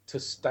to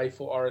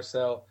stifle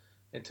RSL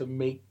and to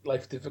make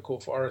life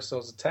difficult for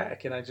RSL's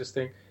attack. And I just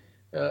think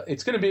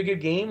it's going to be a good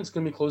game. It's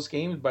going to be a close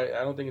game, but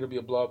I don't think it'll be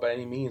a blowout by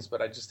any means.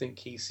 But I just think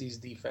KC's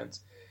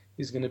defense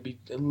is going to be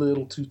a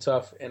little too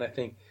tough, and I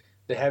think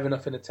they have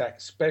enough in attack,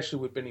 especially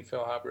with Benny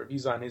Feilhaber. If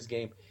he's on his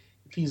game,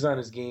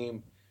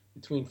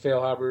 between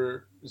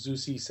Feilhaber,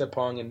 Zusi,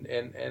 Sepong,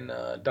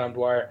 and Dom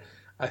Dwyer,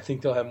 I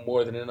think they'll have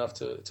more than enough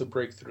to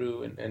break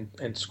through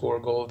and score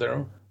a goal of their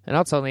own. And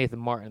I'll tell Nathan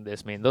Martin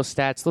this, man. Those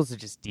stats, those are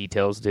just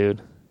details,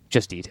 dude.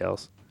 Just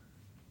details.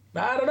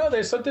 I don't know.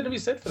 There's something to be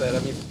said for that. I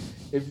mean,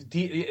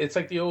 it's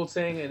like the old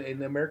saying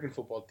in American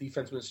football,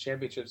 defense wins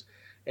championships.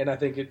 And I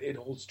think it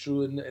holds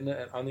true on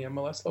the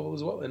MLS level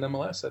as well. In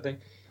MLS, I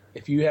think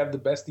if you have the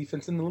best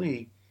defense in the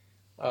league,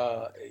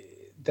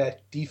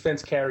 that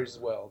defense carries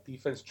well.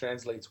 Defense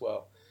translates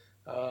well.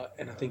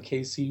 And I think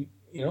KC,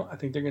 I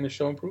think they're going to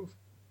show and prove.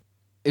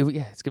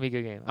 It's going to be a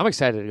good game. I'm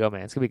excited to go,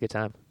 man. It's going to be a good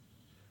time.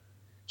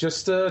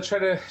 Just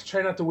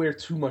try not to wear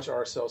too much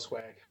RSL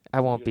swag. I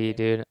won't be,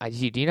 dude.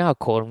 Do you know how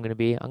cold I'm going to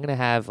be? I'm going to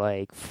have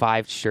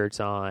 5 shirts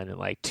on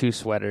and 2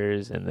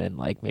 sweaters and then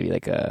maybe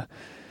a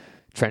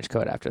trench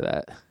coat after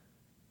that.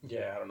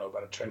 Yeah, I don't know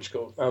about a trench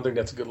coat. I don't think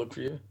that's a good look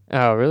for you.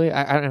 Oh, really?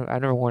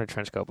 I've never worn a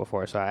trench coat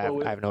before, so I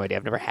have no idea.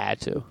 I've never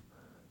had to.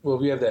 Well,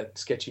 if you have that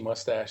sketchy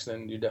mustache,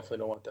 then you definitely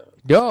don't want that.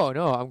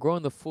 No, I'm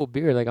growing the full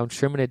beard. Like I'm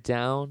trimming it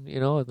down,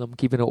 and I'm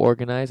keeping it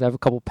organized. I have a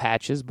couple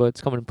patches, but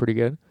it's coming pretty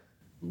good.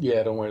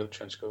 Yeah, don't wear the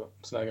trench coat.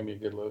 It's not gonna be a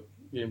good look.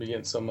 You're gonna be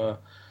getting some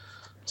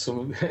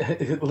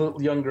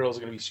little young girls are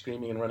gonna be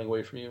screaming and running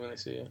away from you when they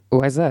see you.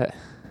 Why is that?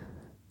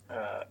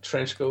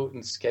 Trench coat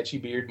and sketchy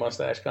beard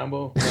mustache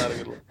combo, not a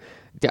good look.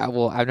 Yeah,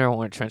 well, I've never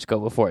worn a trench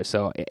coat before,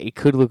 so it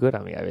could look good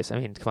on me. I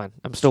mean, come on,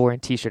 I'm still wearing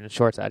t-shirt and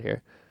shorts out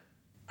here.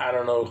 I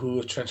don't know who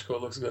a trench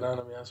coat looks good on.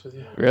 To be honest with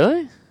you,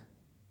 Really?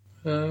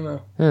 I don't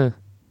know. Huh.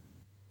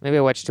 Maybe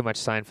I watched too much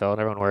Seinfeld.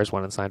 Everyone wears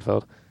one in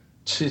Seinfeld.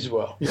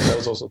 Well, yeah, that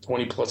was also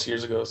 20 plus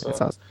years ago. So,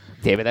 That's awesome.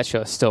 David, that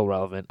show is still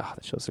relevant. Oh,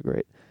 that show's so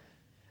great.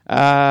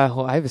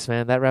 Well, Ivis,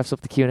 man, that wraps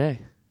up the Q&A.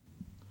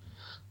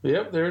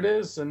 Yep, there it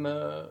is, and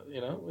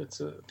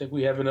it's. I think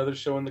we have another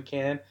show in the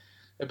can,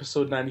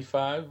 episode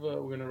 95.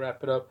 We're gonna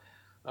wrap it up.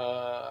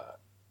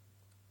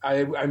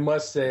 I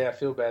must say I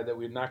feel bad that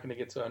we're not gonna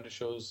get to under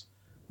shows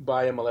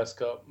by MLS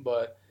Cup,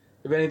 but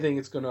if anything,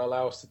 it's going to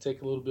allow us to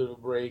take a little bit of a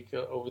break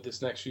over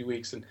this next few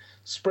weeks and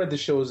spread the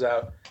shows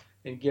out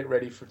and get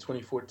ready for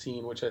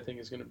 2014, which I think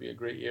is going to be a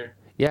great year.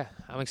 Yeah,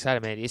 I'm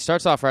excited, man. It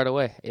starts off right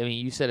away. I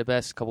mean, you said it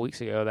best a couple weeks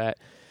ago that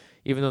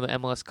even though the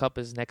MLS Cup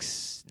is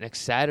next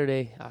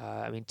Saturday,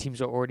 I mean,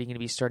 teams are already going to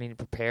be starting to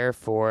prepare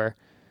for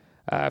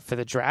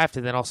the draft,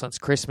 and then all of a sudden it's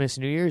Christmas,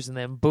 New Year's, and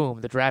then boom,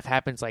 the draft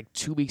happens like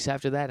 2 weeks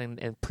after that, and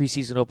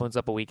preseason opens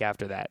up a week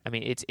after that. I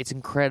mean, it's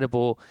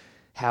incredible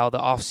how the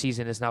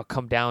off-season has now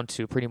come down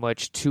to pretty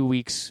much 2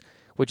 weeks,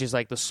 which is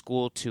like the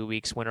school 2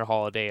 weeks winter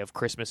holiday of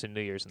Christmas and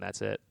New Year's, and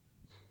that's it.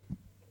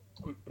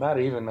 Not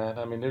even, man.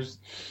 I mean, there's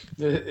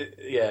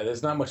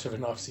not much of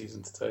an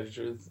off-season, to tell you the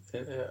truth.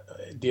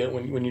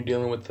 When you're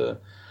dealing with the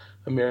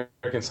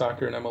American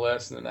soccer and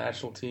MLS and the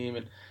national team,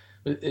 and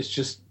it's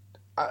just,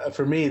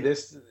 for me,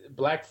 this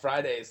Black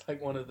Friday is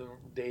like one of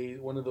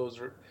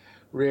those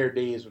rare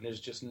days when there's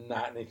just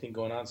not anything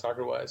going on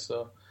soccer-wise,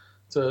 so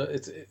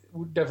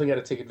we definitely got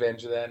to take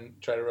advantage of that and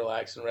try to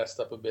relax and rest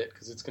up a bit,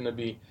 because it's gonna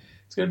be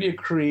a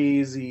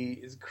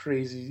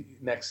crazy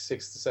next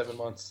 6 to 7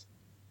 months.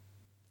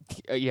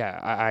 Yeah,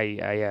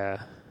 I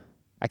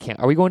can't.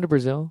 Are we going to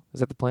Brazil?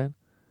 Is that the plan?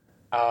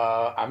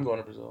 I'm going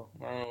to Brazil.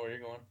 I don't know where you're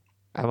going.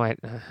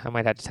 I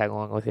might have to tag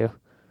along with you.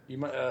 You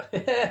might.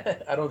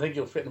 I don't think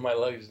you'll fit in my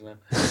luggage, man.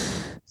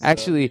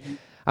 Actually,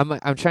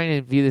 I'm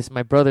trying to view this.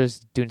 My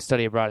brother's doing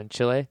study abroad in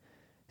Chile.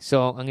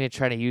 So I'm going to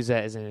try to use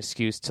that as an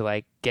excuse to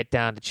like get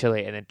down to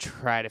Chile and then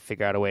try to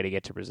figure out a way to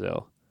get to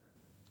Brazil.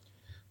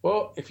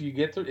 Well, if you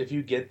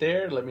get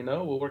there, let me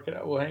know. We'll work it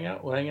out. We'll hang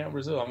out. We'll hang out in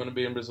Brazil. I'm going to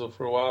be in Brazil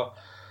for a while.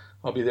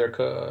 I'll be there,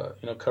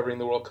 covering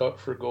the World Cup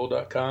for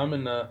Goal.com,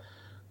 and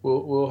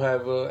we'll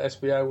have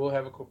SBI.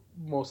 We'll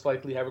most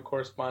likely have a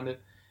correspondent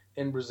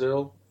in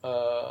Brazil.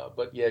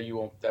 But yeah, you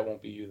won't. That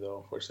won't be you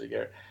though, unfortunately,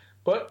 Garrett.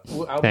 But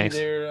I'll be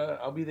there.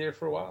 I'll be there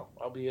for a while.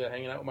 I'll be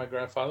hanging out with my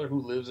grandfather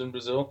who lives in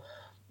Brazil.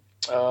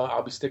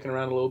 I'll be sticking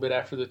around a little bit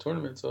after the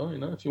tournament, so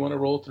if you want to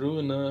roll through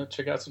and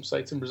check out some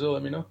sites in Brazil,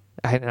 let me know.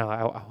 I know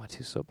I want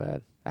to so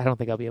bad. I don't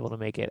think I'll be able to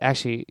make it.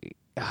 Actually,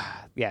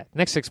 yeah,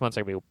 next 6 months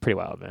are gonna be pretty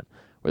wild, man.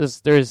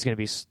 There is gonna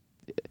be.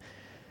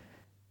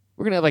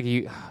 We're gonna have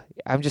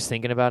I'm just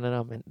thinking about it.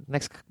 And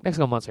next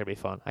couple months are gonna be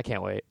fun. I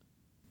can't wait.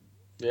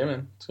 Yeah,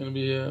 man, it's gonna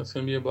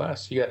be a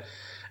blast. You got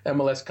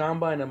MLS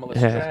Combine, MLS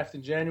Draft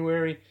in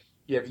January.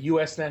 You have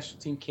U.S. national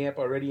team camp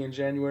already in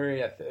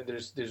January.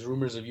 There's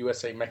rumors of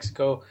USA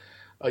Mexico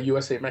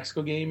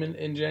game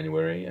in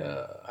January.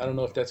 I don't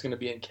know if that's going to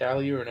be in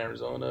Cali or in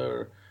Arizona,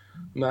 or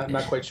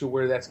not quite sure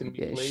where that's going to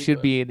be played. It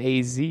should be in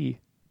AZ.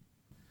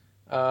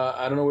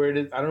 I don't know where it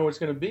is. I don't know where it's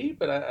going to be,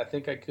 but I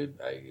think I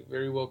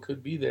very well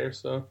could be there.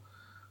 So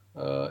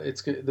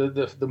it's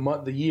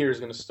the year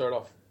is going to start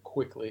off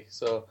quickly.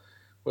 So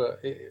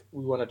we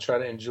want to try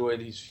to enjoy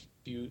these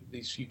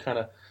few kind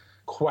of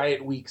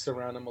quiet weeks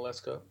around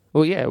MLS Cup.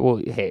 Well, yeah. Well,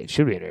 hey, it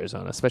should be in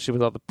Arizona, especially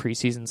with all the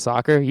preseason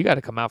soccer. You got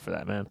to come out for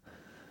that, man.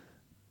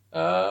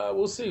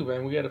 We'll see,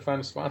 man. We got to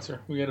find a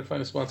sponsor. We got to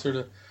find a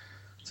sponsor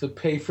to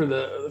pay for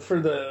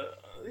the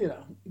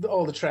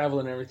all the travel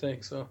and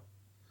everything. So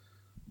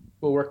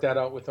we'll work that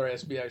out with our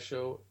SBI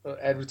Show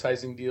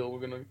advertising deal. We're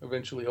going to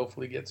eventually,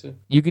 hopefully, get to.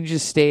 You can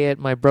just stay at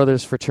my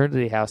brother's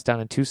fraternity house down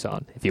in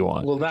Tucson if you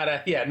want. Well, not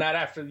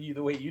after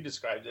the way you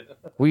described it.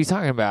 What are you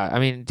talking about? I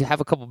mean, to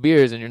have a couple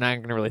beers and you're not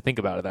going to really think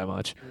about it that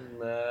much.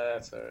 Nah,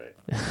 that's all right.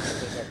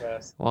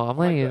 Well, I'm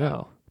letting you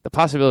know. The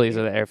possibilities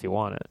are there if you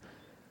want it.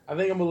 I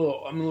think I'm a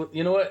little.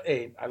 You know what?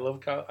 Hey, I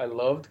loved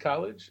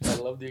college. I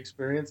loved the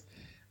experience.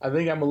 I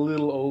think I'm a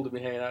little old to be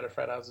hanging out at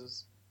frat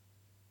houses.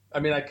 I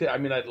mean,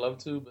 I'd love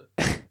to, but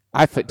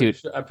I'm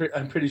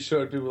pretty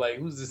sure people are like,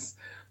 who's this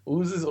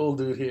old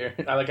dude here?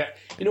 You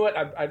know what?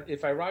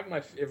 If I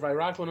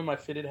rocked one of my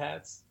fitted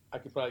hats, I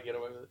could probably get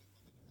away with it.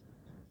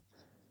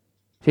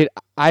 Dude,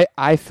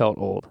 I felt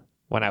old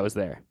when I was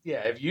there.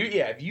 Yeah, if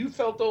you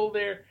felt old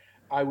there,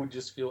 I would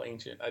just feel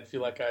ancient. I'd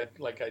feel like I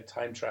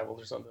time traveled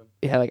or something.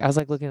 Yeah, I was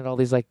looking at all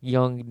these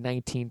young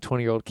 19,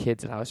 20-year-old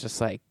kids, and I was just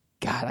like,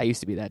 God, I used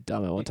to be that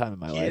dumb at one time in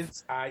my life.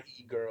 Kids,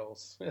 i.e.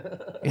 girls.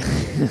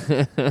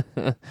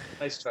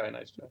 Nice try.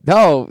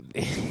 No,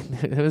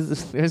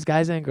 there's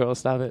guys and girls.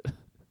 Stop it.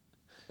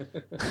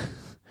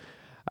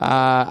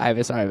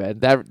 I'm sorry, man.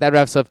 That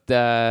wraps up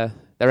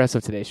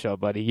today's show,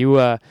 buddy. You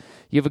have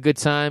a good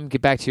time.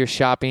 Get back to your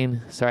shopping.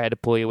 Sorry, I had to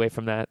pull you away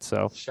from that.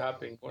 So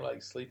shopping, more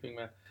like sleeping,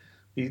 man.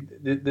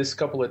 This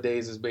couple of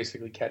days is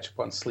basically catch up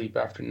on sleep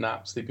after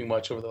not sleeping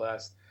much over the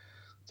last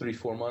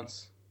 3-4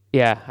 months.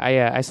 Yeah,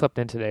 I slept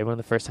in today. One of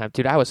the first time,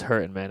 dude. I was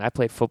hurting, man. I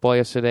played football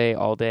yesterday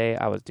all day.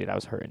 I was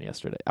hurting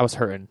yesterday. I was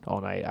hurting all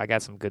night. I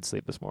got some good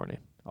sleep this morning.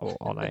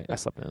 All night. I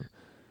slept in.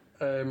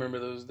 I remember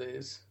those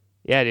days.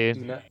 Yeah,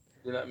 dude.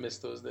 Do not miss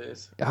those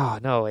days. Oh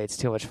no, it's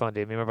too much fun,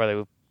 dude. Me and my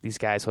brother, these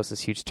guys host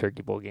this huge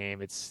turkey bowl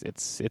game. It's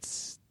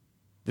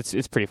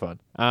pretty fun.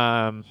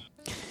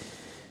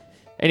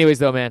 Anyways,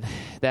 though, man,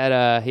 that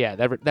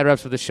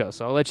wraps up the show.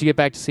 So I'll let you get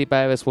back to sleep,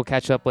 Ivis. We'll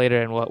catch up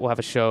later, and we'll have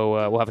a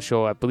show. We'll have a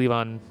show, I believe,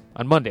 on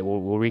Monday.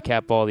 We'll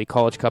recap all the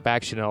College Cup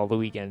action and all the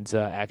weekend's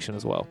action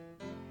as well.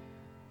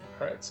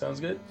 All right, sounds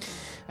good.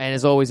 And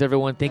as always,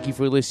 everyone, thank you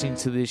for listening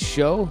to this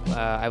show.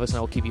 Ivis and I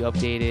will keep you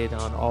updated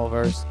on all of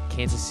our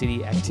Kansas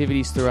City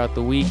activities throughout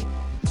the week.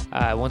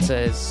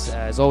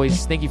 As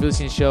always, thank you for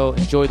listening to the show.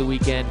 Enjoy the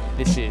weekend.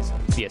 This is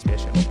the SBI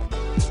Show.